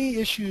have any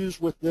issues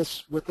with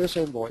this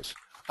invoice,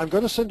 I'm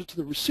going to send it to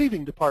the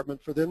receiving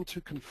department for them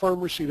to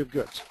confirm receipt of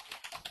goods.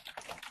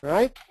 All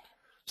right?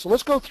 So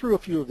let's go through a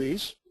few of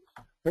these.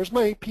 There's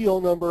my PO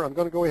number. I'm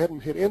going to go ahead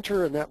and hit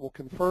enter, and that will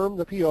confirm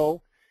the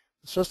PO.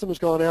 The system has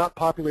gone out,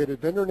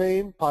 populated vendor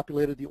name,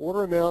 populated the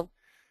order amount,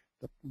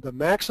 the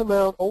max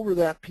amount over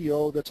that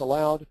PO that's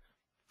allowed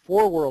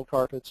for World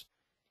Carpets,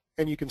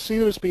 and you can see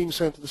that it's being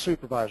sent to the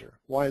supervisor.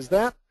 Why is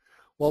that?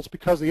 Well, it's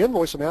because the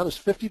invoice amount is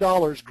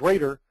 $50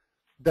 greater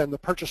than the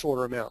purchase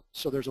order amount.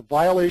 So there's a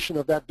violation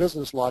of that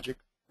business logic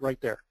right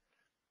there.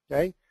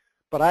 Okay?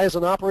 But I, as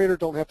an operator,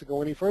 don't have to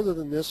go any further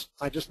than this.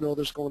 I just know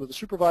this going to the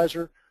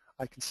supervisor.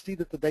 I can see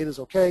that the data is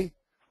okay.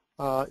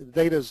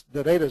 The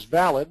data is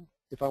valid.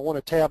 If I want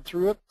to tab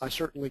through it, I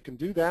certainly can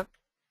do that.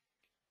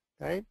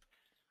 Okay?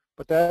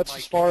 But that's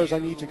as far as I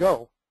need to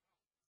go.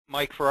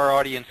 Mike, for our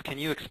audience, can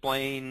you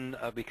explain,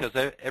 because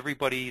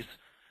everybody's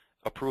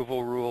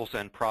approval rules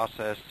and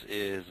process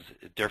is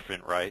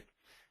different, right?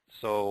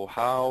 So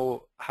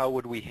how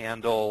would we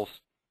handle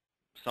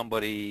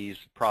somebody's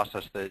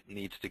process that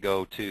needs to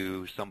go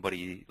to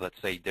somebody, let's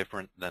say,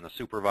 different than a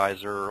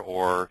supervisor,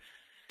 or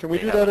can we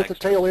do that at the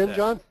tail end,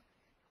 John?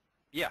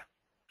 Yeah.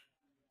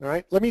 All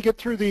right. Let me get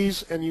through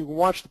these, and you can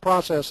watch the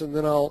process, and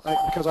then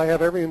because I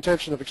have every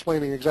intention of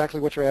explaining exactly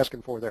what you're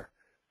asking for there.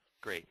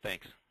 Great.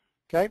 Thanks.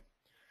 Okay.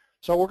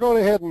 So we're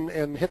going ahead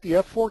and hit the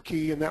F4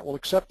 key, and that will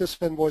accept this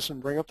invoice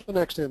and bring up the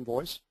next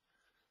invoice.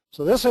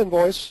 So this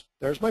invoice,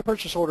 there's my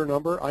purchase order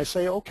number. I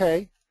say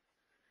OK.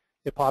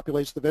 It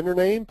populates the vendor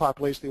name,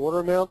 populates the order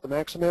amount, the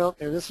max amount,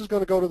 and this is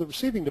going to go to the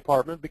receiving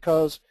department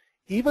because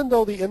even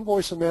though the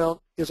invoice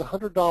amount is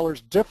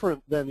 $100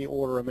 different than the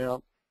order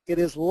amount, it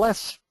is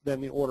less than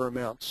the order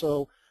amount.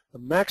 So the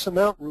max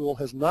amount rule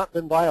has not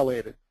been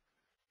violated.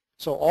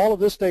 So all of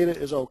this data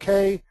is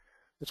OK.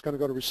 It's going to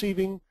go to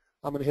receiving.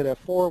 I'm going to hit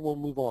F4, we'll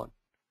move on.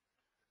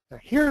 Now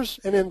here's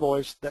an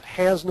invoice that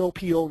has no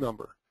PO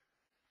number.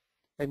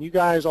 And you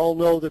guys all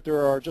know that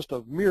there are just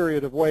a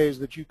myriad of ways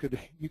that you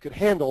could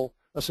handle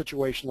a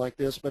situation like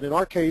this, but in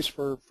our case,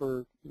 for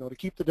to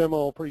keep the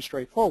demo pretty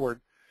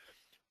straightforward,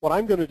 what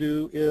I'm going to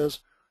do is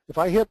if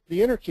I hit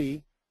the enter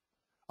key,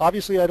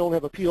 obviously I don't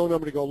have a PO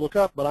number to go look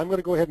up, but I'm going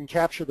to go ahead and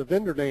capture the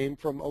vendor name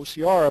from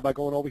OCR by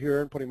going over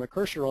here and putting my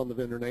cursor on the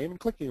vendor name and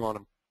clicking on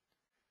them.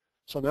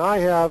 So now I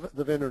have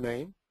the vendor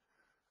name.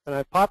 And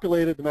I've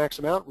populated the max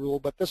amount rule,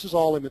 but this is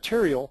all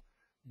immaterial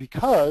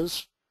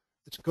because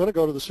it's going to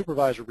go to the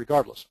supervisor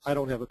regardless. I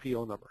don't have a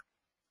PO number.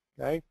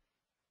 Okay?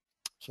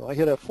 So I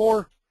hit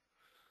F4,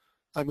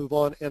 I move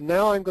on, and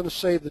now I'm going to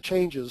save the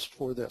changes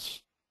for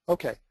this.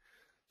 Okay,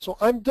 so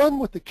I'm done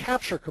with the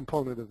capture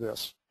component of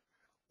this.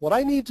 What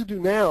I need to do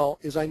now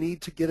is I need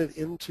to get it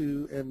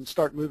into and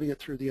start moving it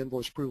through the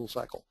invoice approval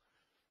cycle.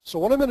 So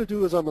what I'm going to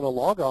do is I'm going to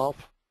log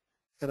off,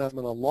 and I'm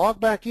going to log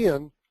back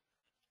in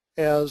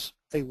as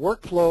a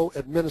workflow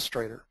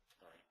administrator.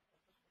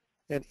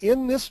 And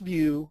in this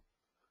view,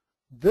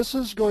 this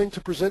is going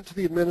to present to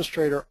the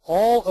administrator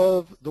all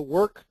of the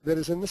work that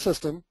is in the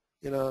system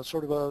in a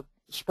sort of a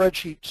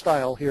spreadsheet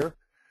style here.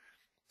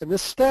 And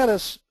this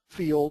status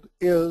field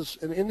is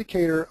an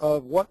indicator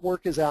of what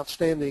work is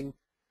outstanding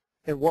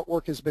and what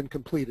work has been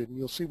completed. And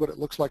you'll see what it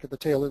looks like at the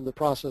tail end of the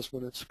process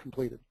when it's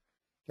completed.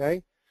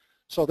 Okay?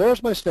 So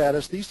there's my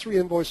status. These 3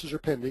 invoices are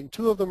pending.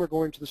 2 of them are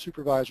going to the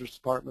supervisor's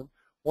department.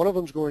 1 of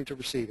them is going to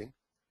receiving.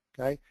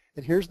 Okay?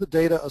 And here's the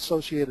data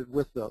associated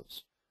with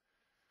those.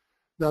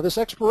 Now this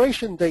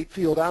expiration date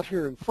field out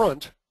here in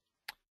front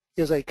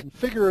is a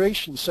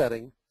configuration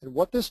setting, and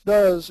what this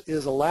does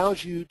is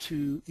allows you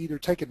to either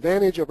take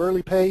advantage of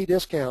early pay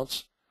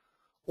discounts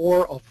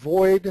or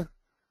avoid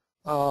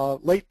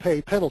late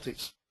pay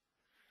penalties.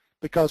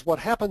 Because what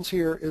happens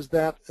here is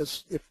that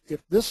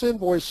if this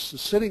invoice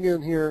is sitting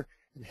in here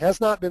and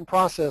has not been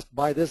processed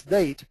by this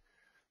date,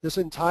 this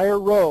entire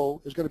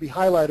row is going to be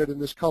highlighted in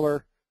this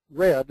color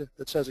red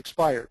that says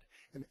expired.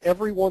 And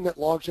everyone that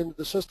logs into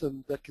the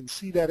system that can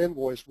see that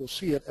invoice will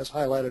see it as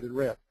highlighted in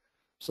red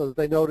so that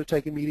they know to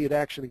take immediate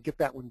action and get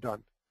that one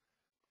done.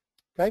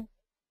 Okay?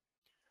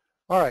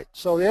 All right,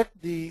 so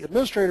the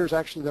administrator is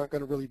actually not going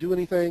to really do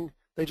anything.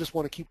 They just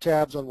want to keep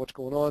tabs on what's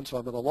going on. So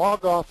I'm going to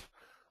log off.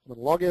 I'm going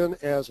to log in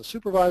as a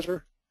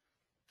supervisor.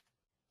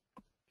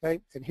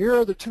 Okay, and here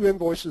are the 2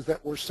 invoices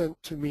that were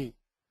sent to me.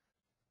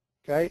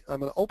 Okay, I'm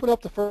going to open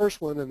up the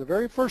first one, and the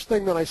very first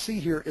thing that I see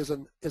here is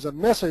a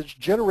message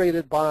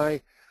generated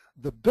by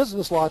the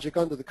business logic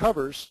under the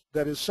covers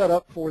that is set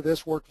up for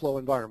this workflow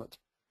environment.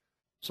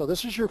 So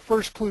this is your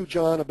first clue,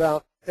 John,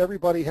 about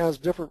everybody has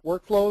different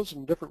workflows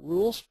and different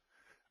rules.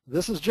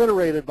 This is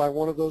generated by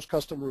one of those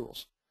custom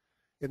rules.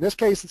 In this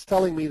case, it's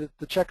telling me that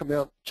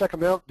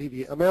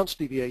the amounts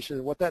deviation,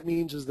 and what that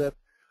means is that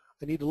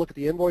I need to look at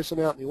the invoice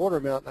amount and the order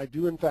amount, and I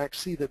do in fact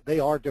see that they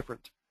are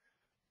different.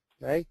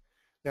 Okay?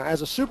 Now,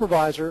 as a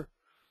supervisor,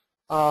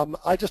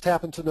 I just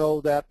happen to know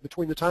that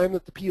between the time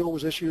that the PO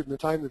was issued and the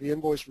time that the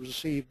invoice was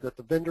received, that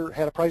the vendor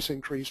had a price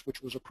increase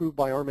which was approved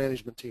by our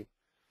management team.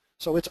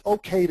 So it's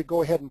okay to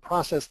go ahead and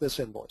process this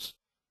invoice.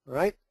 All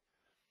right?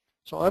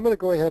 So I'm going to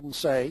go ahead and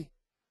say,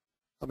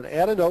 I'm going to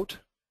add a note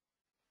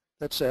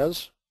that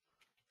says,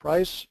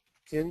 price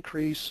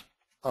increase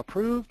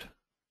approved,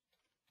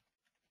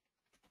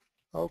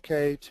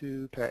 okay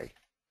to pay.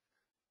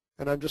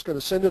 And I'm just going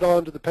to send it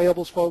on to the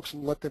payables folks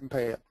and let them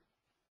pay it.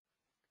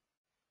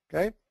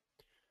 Okay?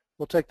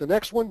 We'll take the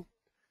next one,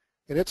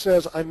 and it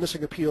says I'm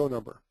missing a PO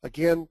number.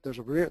 Again, there's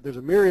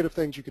a myriad of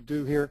things you could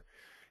do here.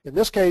 In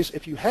this case,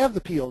 if you have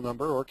the PO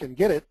number or can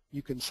get it,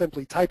 you can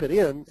simply type it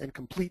in and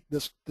complete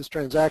this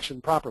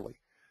transaction properly.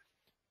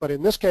 But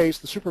in this case,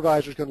 the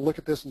supervisor is going to look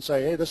at this and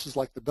say, hey, this is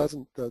like the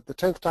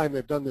 10th time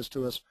they've done this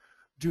to us.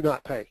 Do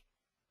not pay.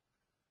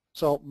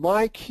 So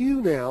my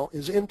queue now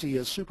is empty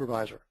as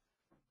supervisor.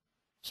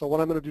 So what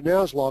I'm going to do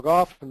now is log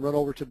off and run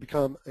over to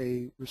become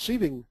a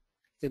receiving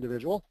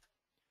individual.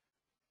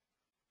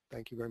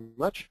 Thank you very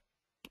much.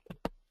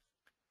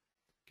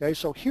 Okay,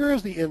 so here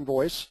is the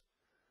invoice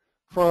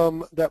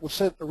that was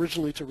sent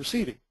originally to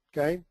receiving.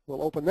 Okay,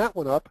 we'll open that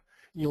one up.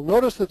 You'll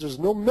notice that there's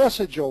no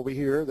message over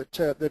here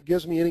that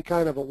gives me any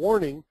kind of a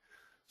warning.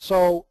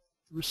 So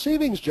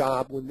receiving's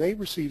job when they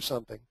receive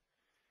something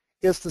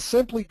is to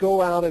simply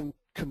go out and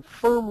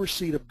confirm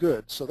receipt of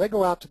goods. So they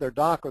go out to their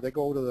doc or they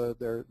go to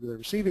their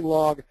receiving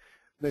log and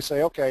they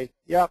say, okay,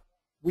 yep,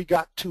 we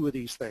got 2 of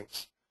these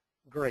things.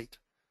 Great.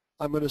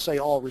 I'm going to say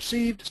all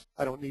received.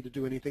 I don't need to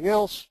do anything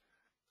else.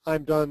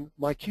 I'm done.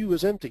 My queue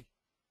is empty.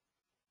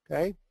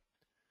 Okay?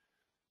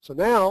 So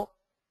now,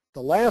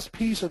 the last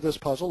piece of this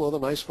puzzle are the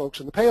nice folks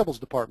in the payables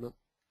department.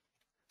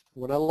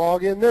 When I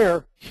log in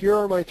there, here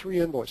are my 3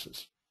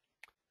 invoices.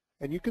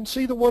 And you can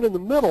see the one in the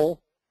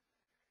middle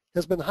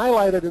has been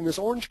highlighted in this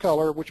orange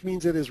color, which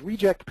means it is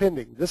reject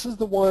pending. This is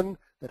the one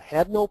that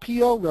had no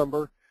PO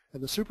number,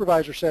 and the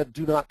supervisor said,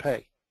 do not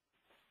pay.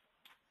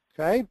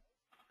 Okay?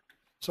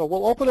 So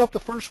we'll open up the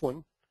first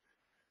one,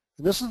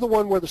 and this is the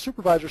one where the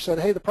supervisor said,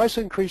 hey, the price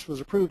increase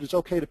was approved. It's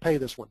okay to pay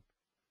this one.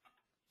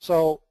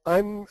 So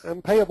I'm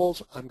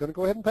payables. I'm going to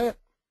go ahead and pay it.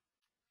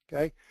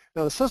 Okay.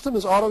 Now the system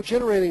is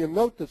auto-generating a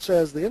note that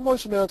says the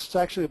invoice amount is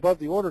actually above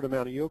the ordered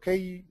amount. Are you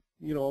okay?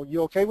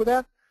 You okay with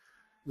that?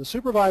 The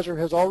supervisor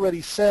has already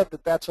said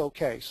that that's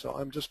okay. So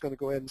I'm just going to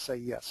go ahead and say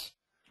yes.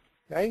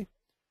 Okay.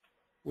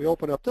 We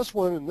open up this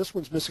one, and this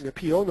one's missing a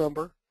PO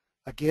number.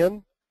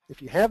 Again,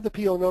 if you have the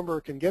PO number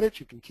or can get it,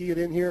 you can key it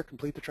in here,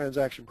 complete the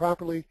transaction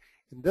properly.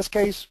 In this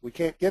case, we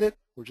can't get it.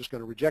 We're just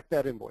going to reject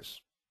that invoice.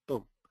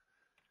 Boom.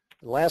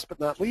 And last but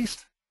not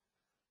least,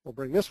 we'll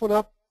bring this one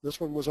up. This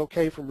one was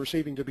okay from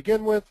receiving to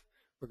begin with.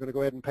 We're going to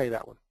go ahead and pay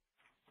that one.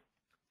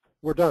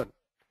 We're done.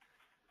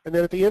 And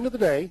then at the end of the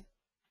day,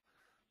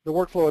 the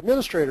workflow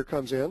administrator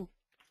comes in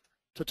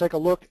to take a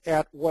look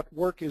at what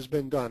work has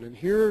been done. And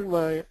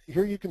here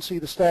you can see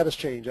the status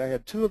change. I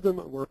had 2 of them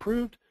that were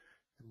approved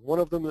and 1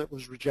 of them that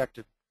was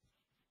rejected.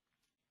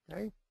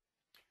 Okay?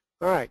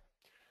 All right.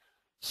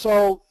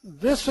 So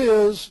this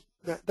is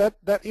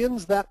that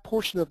ends that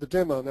portion of the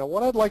demo. Now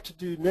what I'd like to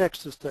do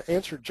next is to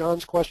answer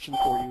John's question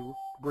for you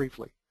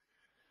briefly.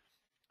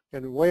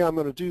 And the way I'm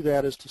going to do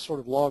that is to sort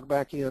of log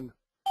back in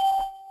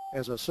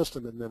as a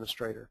system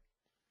administrator.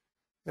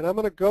 And I'm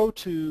going to go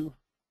to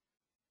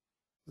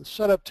the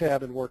Setup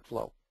tab in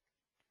Workflow.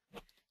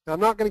 Now I'm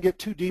not going to get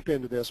too deep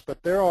into this,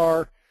 but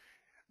there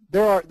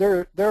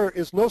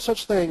is no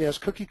such thing as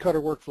cookie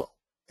cutter workflow.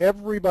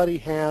 Everybody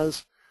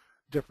has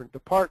different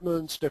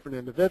departments, different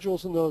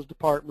individuals in those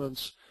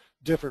departments,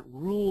 different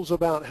rules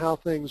about how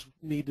things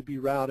need to be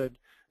routed,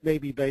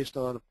 maybe based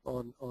on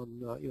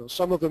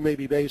some of them may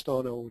be based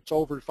on, oh, it's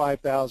over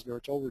 5,000 or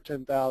it's over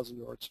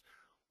 10,000 or it's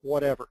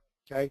whatever,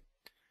 okay?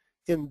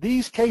 In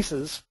these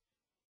cases,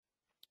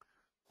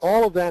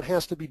 all of that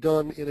has to be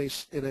done in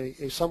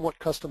a somewhat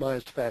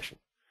customized fashion.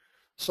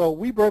 So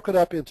we broke it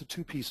up into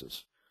 2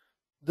 pieces.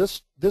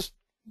 This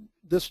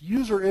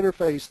user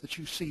interface that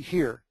you see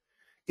here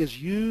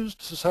is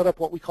used to set up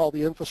what we call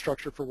the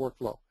infrastructure for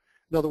workflow.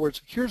 In other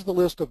words, here's the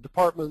list of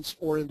departments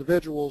or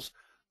individuals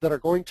that are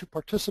going to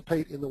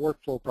participate in the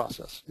workflow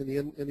process, in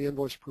the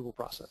invoice approval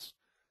process.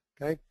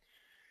 Okay?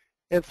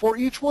 And for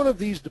each one of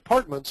these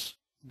departments,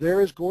 there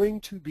is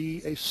going to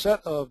be a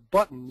set of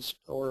buttons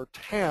or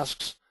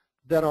tasks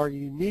that are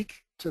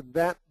unique to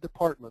that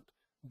department.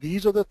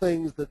 These are the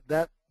things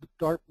that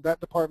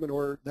department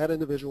or that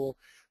individual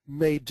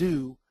may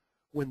do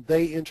when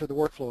they enter the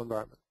workflow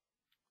environment.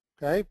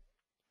 Okay?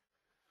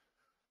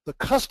 The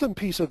custom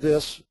piece of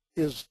this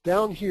is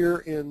down here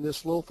in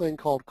this little thing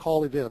called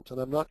call event, and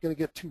I'm not going to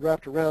get too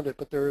wrapped around it,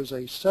 but there is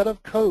a set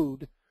of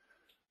code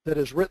that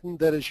is written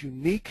that is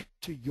unique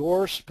to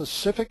your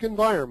specific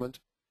environment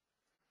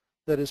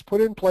that is put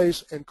in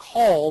place and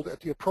called at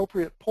the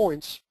appropriate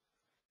points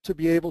to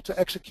be able to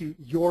execute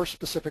your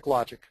specific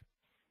logic.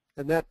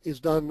 And that is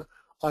done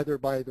either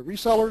by the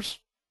resellers,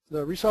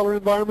 the reseller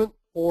environment,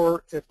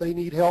 or if they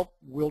need help,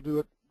 we'll do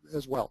it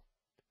as well.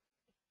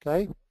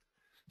 Okay?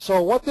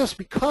 So what this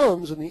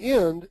becomes in the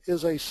end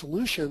is a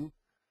solution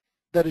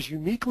that is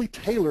uniquely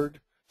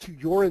tailored to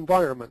your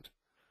environment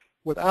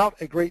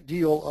without a great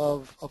deal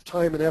of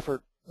time and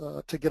effort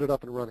to get it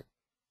up and running.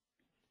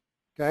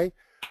 Okay?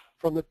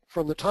 From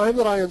the time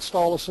that I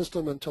install a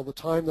system until the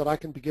time that I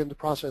can begin to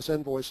process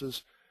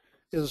invoices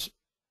is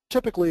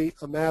typically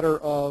a matter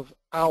of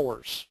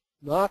hours,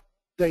 not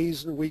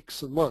days and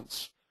weeks and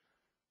months.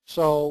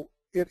 So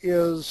it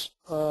is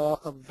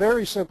a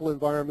very simple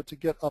environment to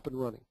get up and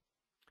running.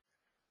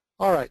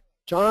 All right,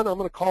 John, I'm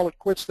going to call it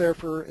quits there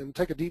and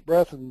take a deep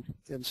breath and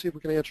see if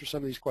we can answer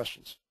some of these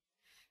questions.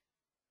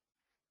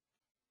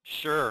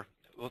 Sure.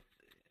 Well,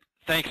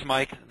 thanks,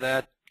 Mike.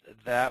 That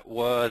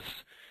was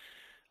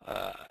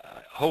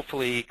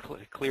hopefully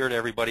clear to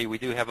everybody. We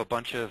do have a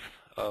bunch of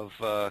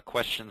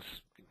questions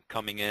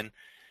coming in,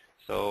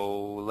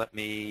 so let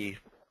me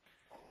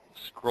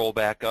scroll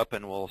back up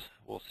and we'll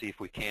see if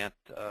we can't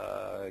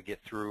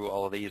get through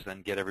all of these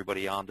and get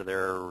everybody onto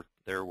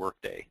their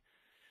workday.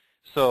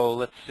 So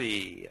let's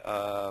see.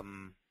 I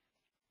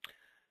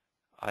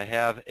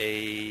have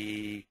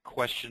a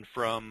question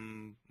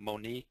from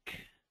Monique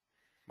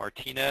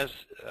Martinez.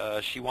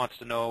 She wants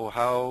to know,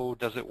 how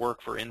does it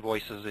work for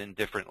invoices in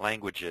different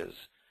languages,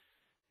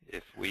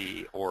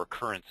 or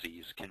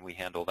currencies? Can we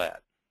handle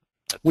that?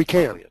 We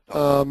can.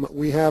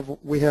 We have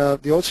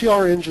the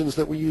OCR engines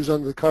that we use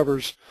under the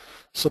covers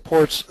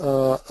supports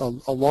a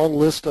long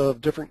list of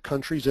different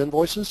countries'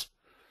 invoices.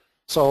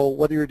 So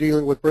whether you're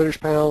dealing with British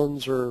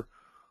pounds or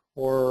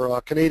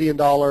Canadian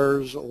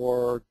dollars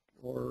or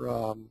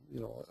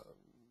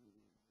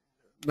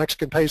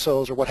Mexican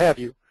pesos or what have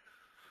you,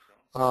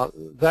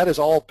 that is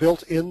all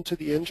built into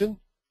the engine,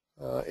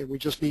 and we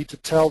just need to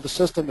tell the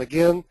system,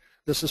 again,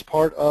 this is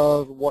part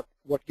of what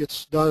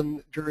gets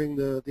done during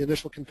the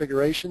initial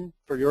configuration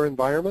for your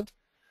environment.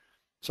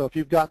 So if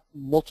you've got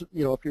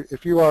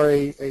if you are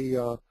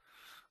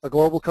a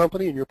global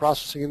company and you're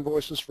processing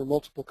invoices for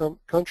multiple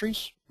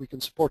countries, we can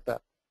support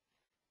that.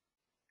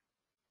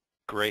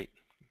 Great.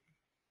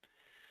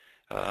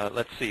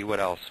 Let's see what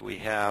else we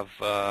have.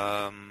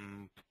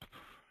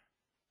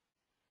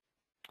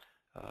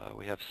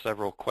 We have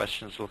several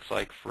questions, looks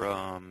like,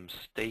 from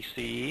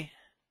Stacy.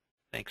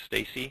 Thanks,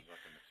 Stacy.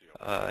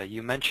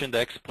 You mentioned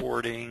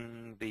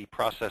exporting the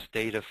process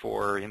data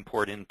for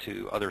import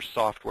into other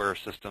software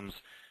systems.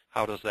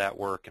 How does that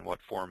work, and what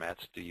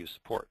formats do you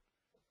support?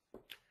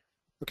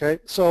 Okay,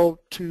 so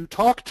to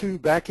talk to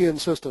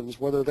back-end systems,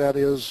 whether that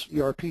is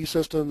ERP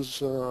systems,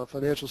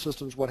 financial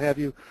systems, what have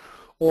you,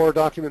 or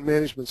document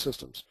management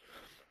systems,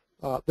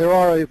 there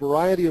are a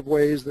variety of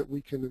ways that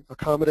we can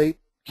accommodate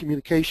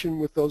communication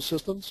with those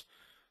systems,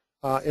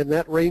 and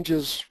that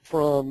ranges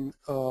from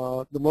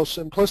the most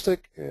simplistic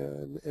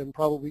and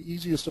probably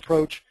easiest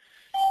approach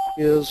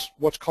is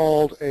what's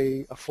called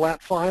a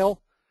flat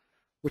file,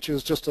 which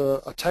is just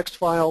a text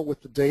file with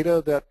the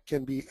data that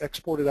can be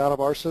exported out of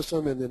our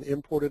system and then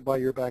imported by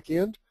your back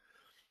end.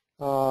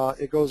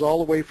 It goes all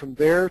the way from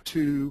there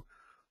to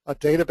a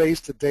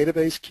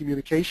database-to-database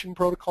communication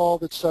protocol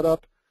that's set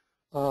up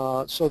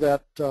so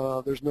that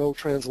there's no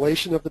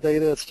translation of the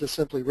data. It's just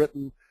simply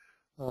written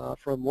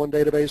from one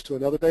database to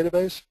another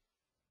database.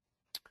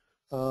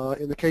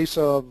 In the case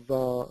of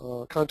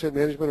content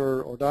management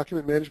or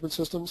document management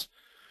systems,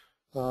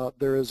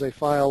 there is a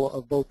file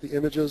of both the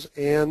images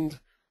and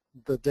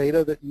the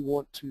data that you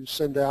want to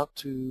send out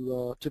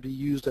to be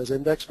used as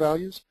index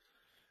values,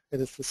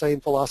 and it's the same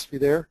philosophy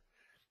there.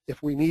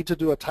 If we need to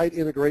do a tight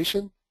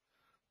integration,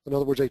 in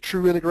other words, a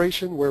true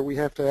integration where we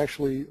have to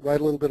actually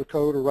write a little bit of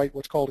code or write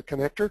what's called a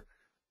connector,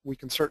 we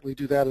can certainly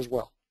do that as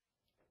well.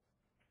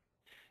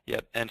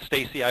 Yep, and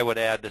Stacy, I would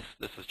add,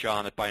 this is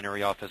John at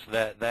Binary Office,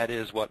 that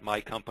is what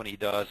my company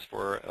does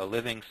for a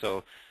living.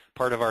 So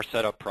part of our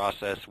setup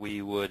process,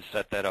 we would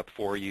set that up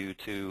for you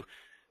to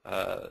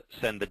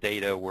send the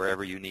data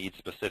wherever you need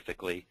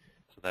specifically.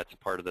 So that's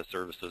part of the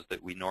services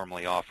that we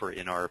normally offer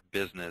in our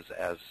business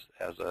as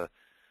a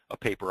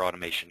paper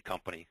automation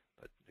company.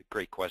 But a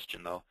great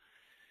question, though.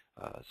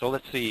 So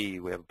let's see,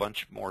 we have a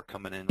bunch more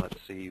coming in. Let's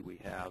see, we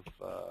have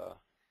a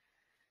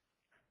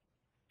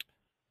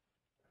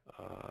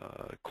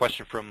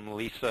question from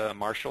Lisa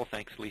Marshall.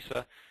 Thanks,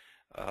 Lisa.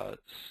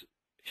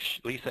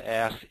 Lisa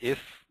asks, if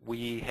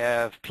we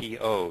have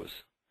POs,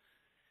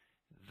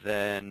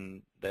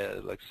 then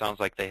it sounds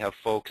like they have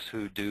folks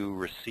who do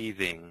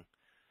receiving.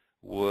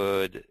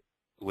 Would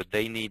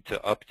they need to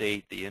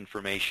update the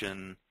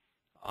information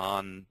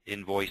on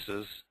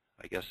invoices,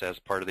 I guess, as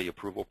part of the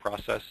approval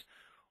process?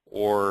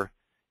 Or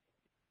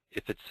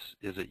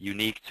is it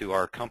unique to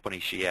our company,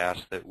 she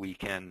asked, that we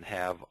can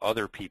have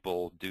other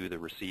people do the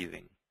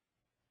receiving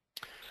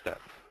step?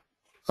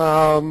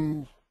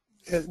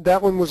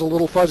 That one was a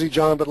little fuzzy,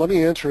 John, but let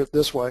me answer it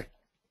this way.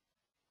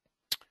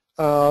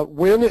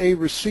 When a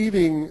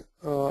receiving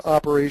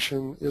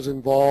operation is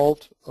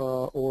involved,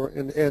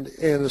 and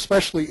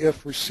especially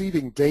if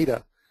receiving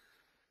data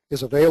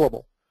is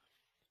available,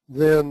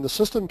 then the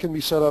system can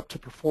be set up to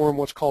perform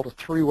what's called a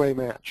three-way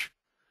match.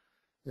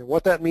 And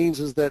what that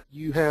means is that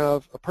you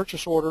have a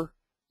purchase order,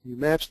 you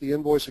match the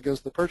invoice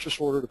against the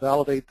purchase order to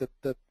validate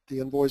that the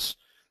invoice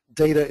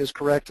data is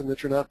correct and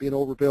that you're not being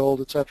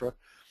overbilled, etc.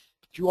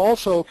 But you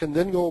also can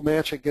then go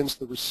match against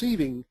the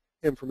receiving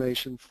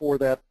information for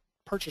that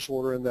purchase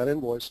order and that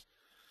invoice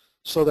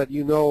so that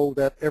you know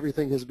that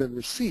everything has been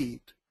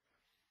received.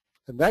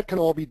 And that can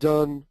all be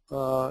done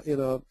in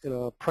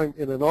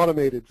an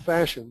automated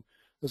fashion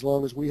as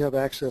long as we have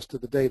access to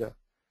the data.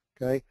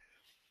 Okay.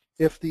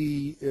 If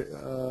the,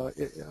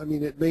 I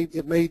mean,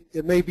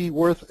 it may be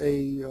worth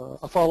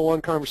a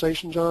follow-on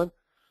conversation, John,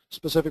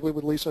 specifically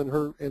with Lisa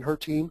and her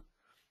team,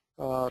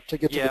 to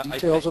get to the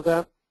details of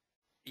that.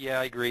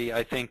 Yeah, I agree.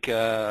 I think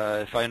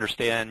if I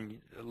understand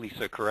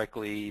Lisa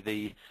correctly,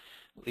 the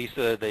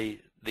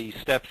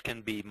steps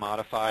can be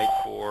modified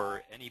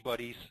for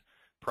anybody's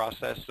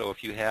process. So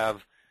if you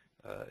have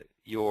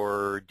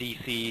your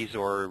DCs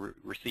or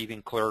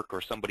receiving clerk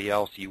or somebody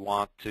else you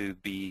want to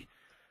be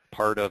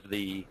part of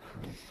the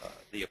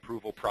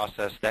approval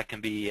process, that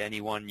can be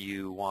anyone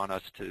you want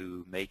us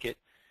to make it,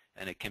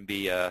 and it can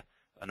be an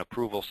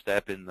approval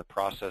step in the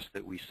process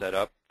that we set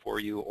up for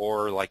you,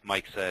 or like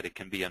Mike said, it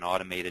can be an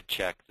automated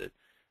check that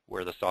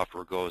where the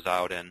software goes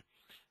out and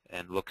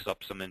looks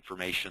up some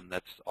information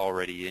that's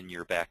already in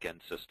your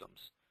back-end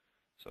systems.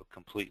 So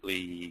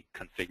completely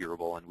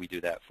configurable, and we do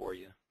that for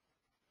you.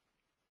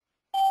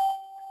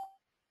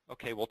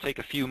 Okay, we'll take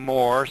a few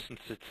more since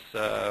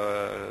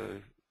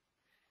it's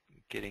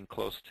getting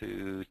close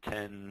to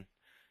 10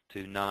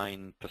 to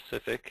 9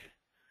 Pacific.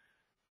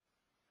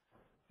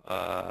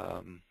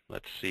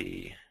 Let's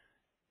see.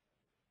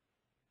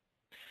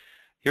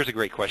 Here's a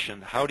great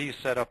question. How do you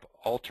set up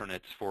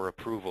alternates for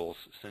approvals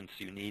since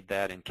you need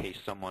that in case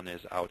someone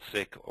is out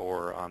sick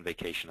or on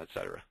vacation,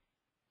 etc.?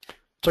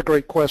 It's a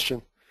great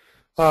question.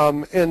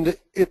 And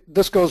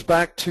this goes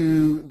back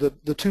to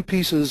the two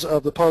pieces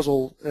of the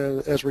puzzle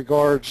as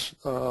regards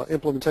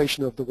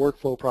implementation of the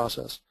workflow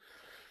process.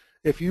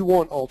 If you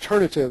want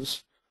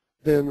alternatives,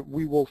 then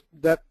we will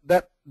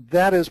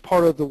that is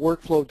part of the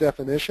workflow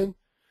definition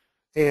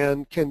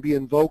and can be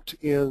invoked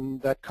in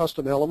that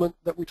custom element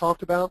that we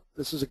talked about.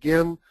 This is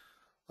again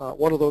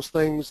one of those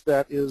things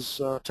that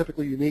is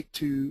typically unique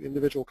to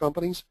individual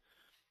companies.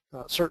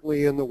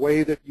 Certainly in the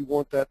way that you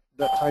want that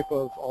type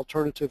of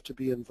alternative to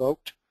be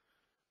invoked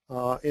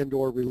and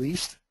or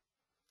released.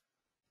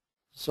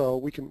 So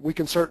we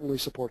can certainly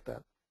support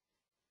that.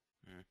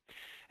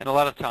 And a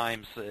lot of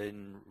times,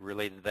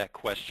 related to that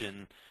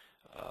question,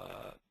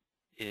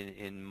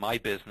 in my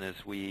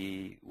business,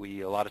 we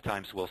a lot of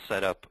times will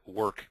set up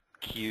work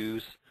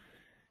queues.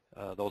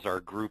 Those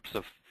are groups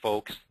of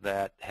folks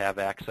that have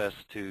access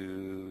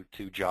to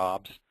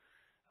jobs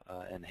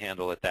and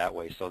handle it that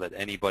way, so that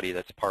anybody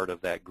that's part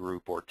of that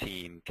group or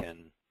team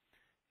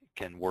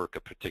can work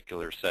a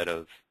particular set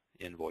of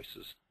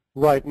invoices.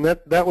 Right, and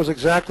that was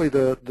exactly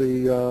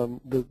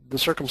the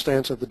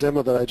circumstance of the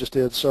demo that I just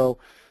did. So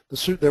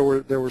there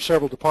were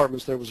several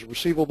departments. There was a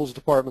receivables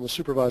department, a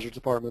supervisor's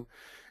department.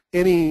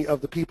 Any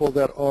of the people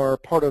that are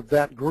part of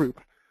that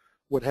group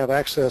would have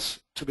access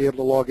to be able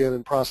to log in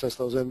and process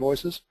those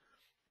invoices.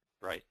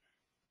 Right.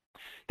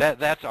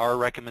 That's our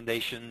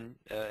recommendation.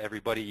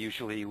 Everybody,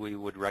 usually we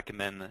would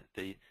recommend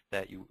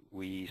that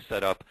we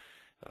set up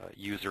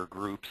user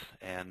groups,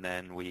 and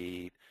then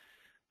we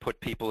put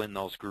people in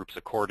those groups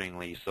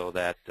accordingly so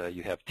that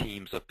you have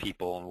teams of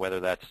people, and whether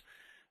that's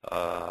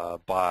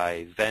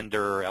by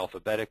vendor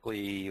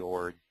alphabetically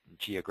or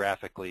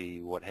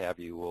geographically, what have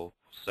you, we'll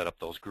set up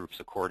those groups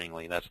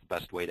accordingly. That's the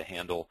best way to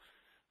handle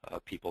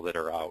people that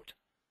are out.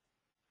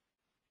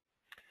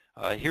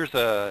 Here's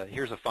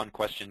a fun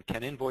question.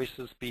 Can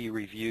invoices be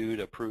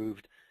reviewed,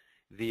 approved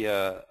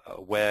via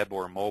a web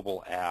or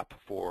mobile app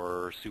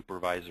for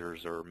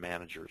supervisors or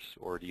managers,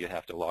 or do you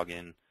have to log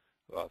in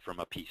from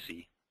a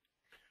PC?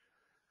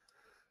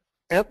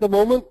 At the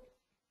moment,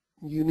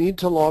 you need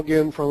to log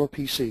in from a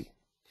PC.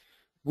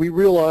 We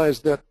realize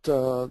that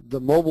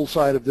the mobile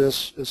side of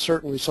this is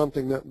certainly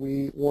something that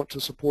we want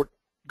to support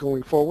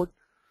going forward.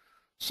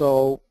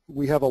 So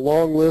we have a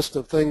long list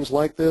of things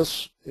like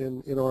this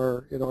in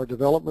our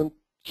development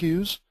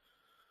queues.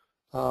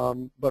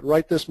 But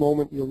right this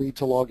moment, you'll need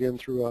to log in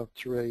through a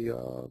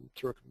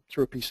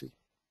PC.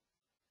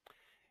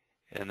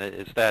 And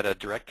is that a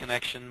direct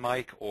connection,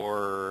 Mike,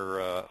 or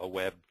a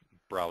web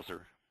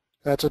browser?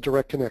 That's a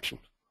direct connection.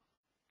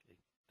 Okay,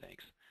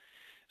 thanks.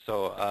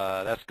 So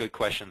that's a good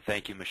question.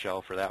 Thank you,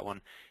 Michelle, for that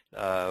one.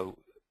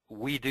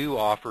 We do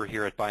offer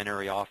here at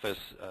Binary Office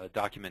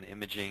document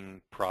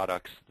imaging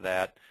products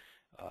that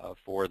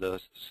for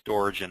the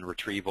storage and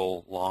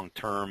retrieval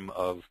long-term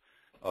of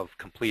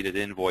completed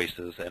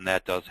invoices, and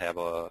that does have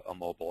a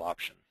mobile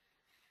option.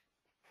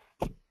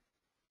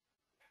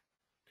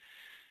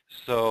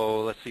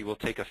 So let's see, we'll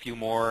take a few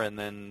more and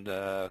then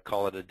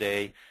call it a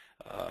day.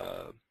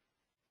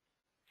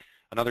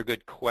 Another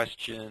good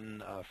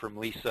question from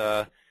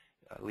Lisa.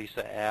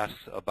 Lisa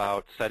asks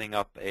about setting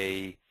up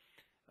a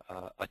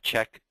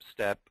check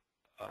step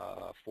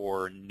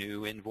for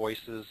new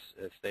invoices.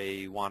 If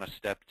they want a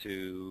step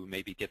to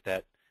maybe get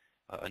that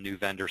a new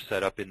vendor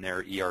set up in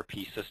their ERP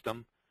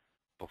system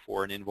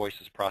before an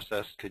invoice is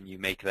processed, can you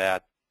make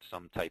that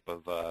some type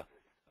of a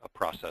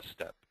process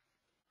step?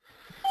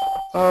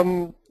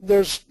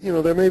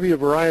 There may be a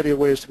variety of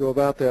ways to go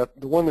about that.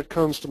 The one that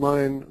comes to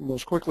mind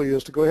most quickly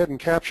is to go ahead and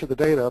capture the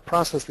data,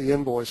 process the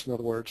invoice, in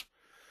other words.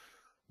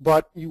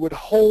 But you would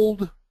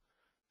hold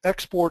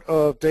export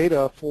of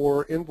data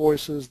for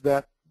invoices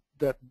that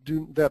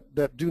do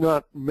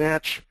not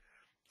match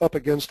up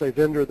against a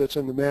vendor that's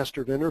in the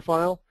master vendor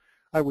file.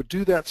 I would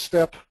do that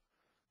step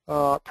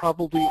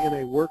probably in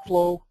a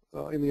workflow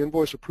in the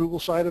invoice approval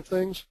side of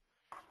things,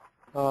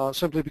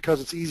 simply because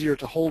it's easier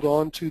to hold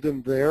on to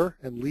them there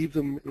and leave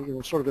them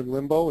sort of in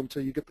limbo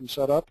until you get them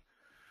set up.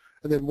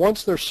 And then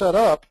once they're set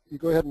up, you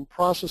go ahead and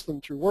process them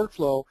through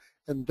workflow,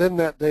 and then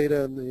that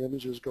data and the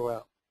images go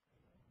out.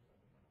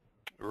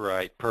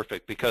 Right,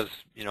 perfect. Because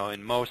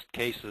in most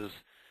cases,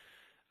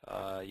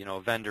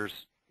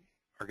 vendors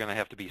are going to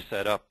have to be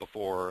set up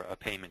before a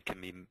payment can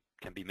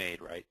be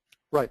made, right?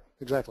 Right,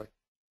 exactly.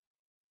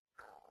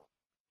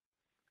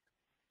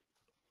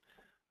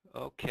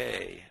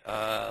 Okay,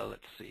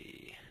 let's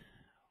see.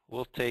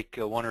 We'll take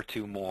one or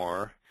two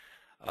more.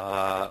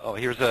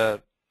 Here's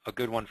a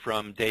good one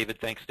from David.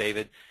 Thanks,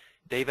 David.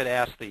 David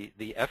asked the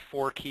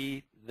F4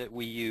 key that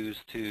we use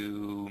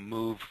to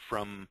move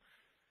from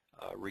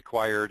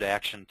required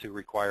action to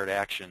required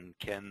action,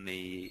 can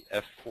the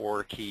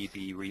F4 key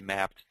be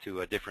remapped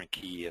to a different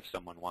key if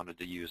someone wanted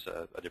to use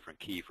a different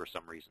key for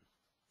some reason?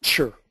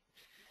 Sure,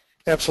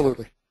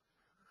 absolutely.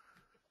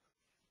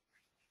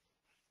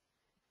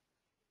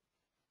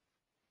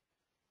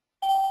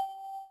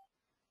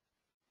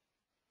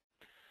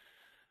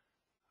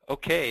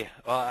 Okay,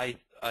 I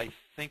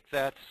think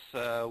that's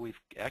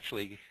we've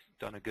actually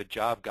done a good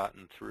job,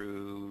 gotten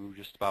through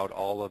just about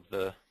all of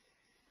the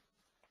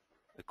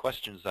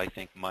questions, I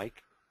think,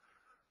 Mike.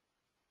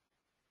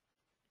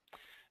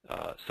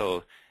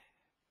 So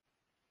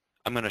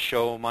I'm going to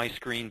show my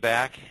screen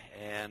back,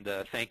 and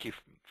thank you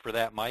for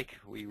that, Mike.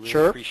 We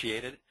really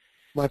appreciate it.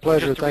 My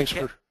pleasure. Thanks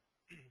for.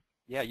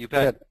 Yeah, you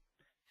bet.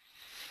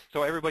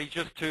 So everybody,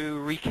 just to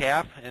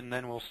recap, and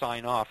then we'll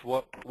sign off.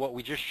 What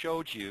we just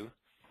showed you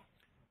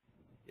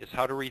is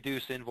how to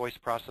reduce invoice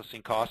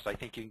processing costs. I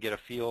think you can get a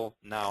feel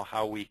now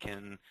how we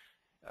can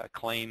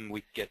claim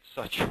we get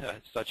such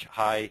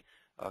high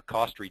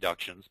cost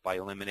reductions by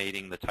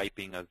eliminating the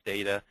typing of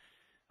data.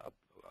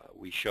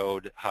 We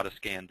showed how to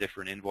scan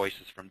different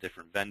invoices from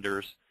different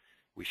vendors.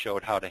 We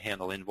showed how to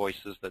handle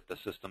invoices that the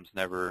system's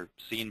never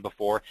seen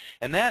before.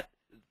 And that's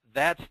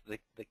the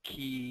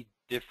key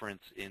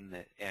difference in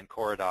the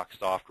ancoraDocs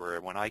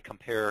software. When I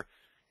compare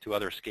to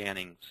other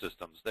scanning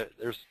systems,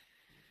 there's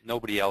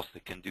nobody else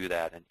that can do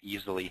that and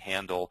easily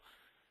handle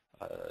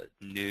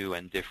new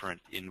and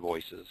different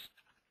invoices.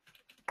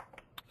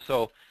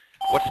 So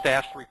what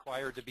staff's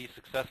required to be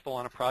successful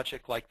on a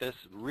project like this?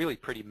 Really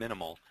pretty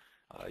minimal.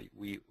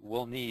 We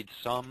will need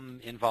some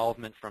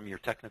involvement from your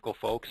technical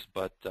folks,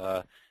 but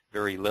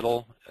very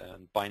little.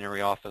 And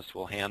Binary Office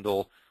will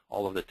handle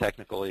all of the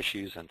technical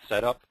issues and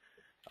setup.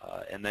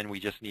 And then we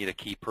just need a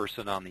key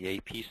person on the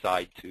AP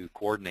side to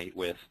coordinate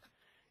with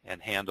and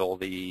handle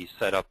the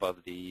setup of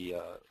the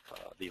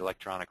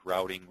electronic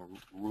routing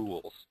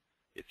rules,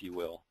 if you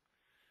will.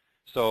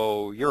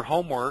 So your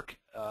homework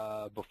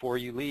before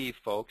you leave,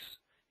 folks,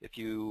 if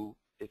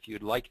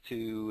you'd like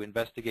to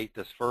investigate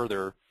this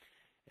further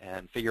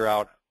and figure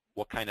out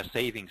what kind of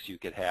savings you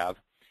could have,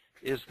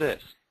 is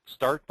this.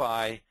 Start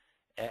by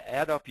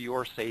add up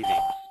your savings.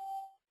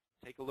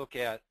 Take a look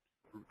at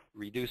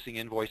reducing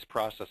invoice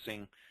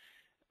processing,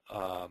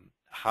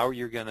 how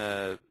you're going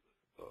to,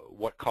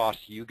 what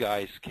costs you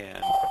guys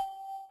can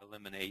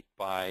eliminate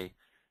by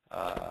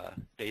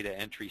data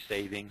entry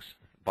savings,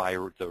 by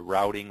the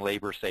routing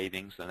labor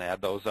savings, and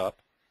add those up.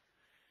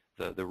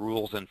 The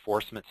rules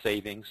enforcement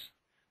savings,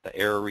 the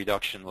error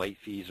reduction, late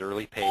fees,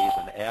 early pays,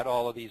 and add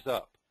all of these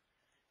up.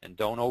 And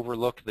don't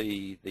overlook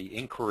the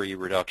inquiry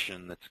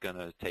reduction that's going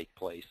to take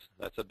place.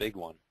 That's a big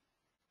one.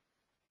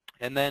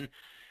 And then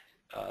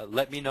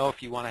let me know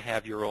if you want to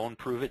have your own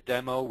Prove It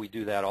demo. We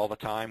do that all the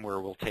time,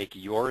 where we'll take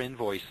your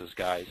invoices,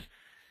 guys,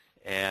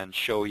 and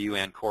show you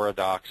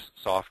ancoraDocs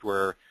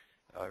software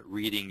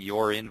reading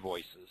your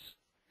invoices.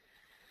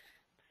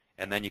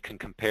 And then you can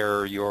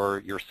compare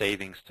your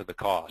savings to the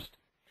cost.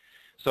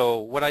 So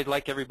what I'd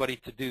like everybody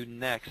to do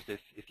next,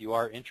 if you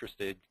are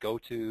interested, go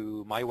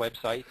to my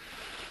website,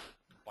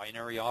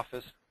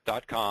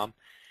 binaryoffice.com,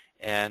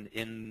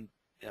 and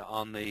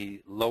on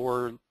the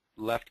lower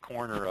left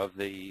corner of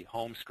the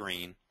home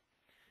screen,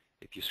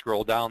 if you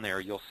scroll down there,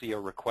 you'll see a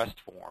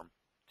request form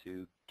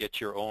to get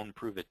your own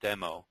Prove It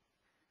demo.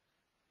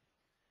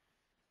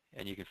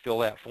 And you can fill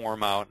that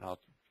form out, and I'll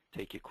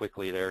take you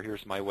quickly there.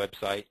 Here's my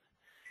website.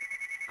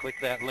 Click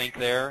that link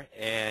there,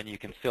 and you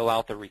can fill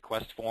out the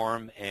request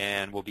form,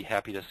 and we'll be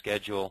happy to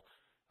schedule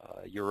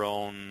your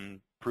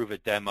own Prove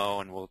It demo,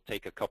 and we'll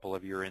take a couple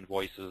of your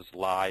invoices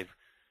live.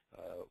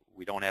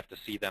 We don't have to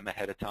see them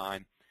ahead of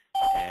time.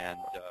 and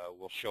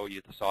we'll show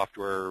you the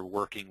software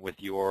working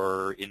with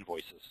your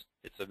invoices.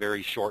 It's a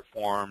very short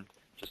form,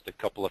 just a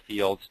couple of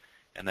fields,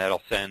 and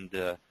that'll send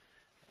a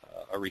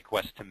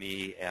request to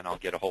me, and I'll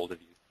get a hold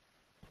of you.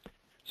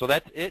 So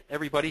that's it,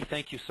 everybody.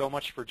 Thank you so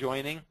much for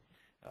joining.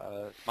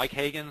 Mike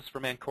Higgins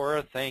from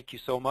Ancora, thank you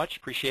so much.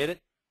 Appreciate it.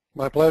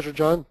 My pleasure,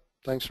 John.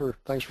 Thanks for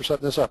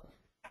setting this up.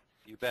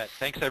 You bet.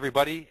 Thanks,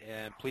 everybody,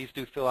 and please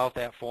do fill out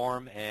that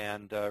form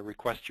and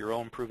request your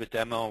own Prove It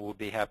demo. We'll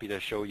be happy to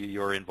show you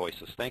your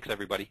invoices. Thanks,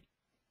 everybody.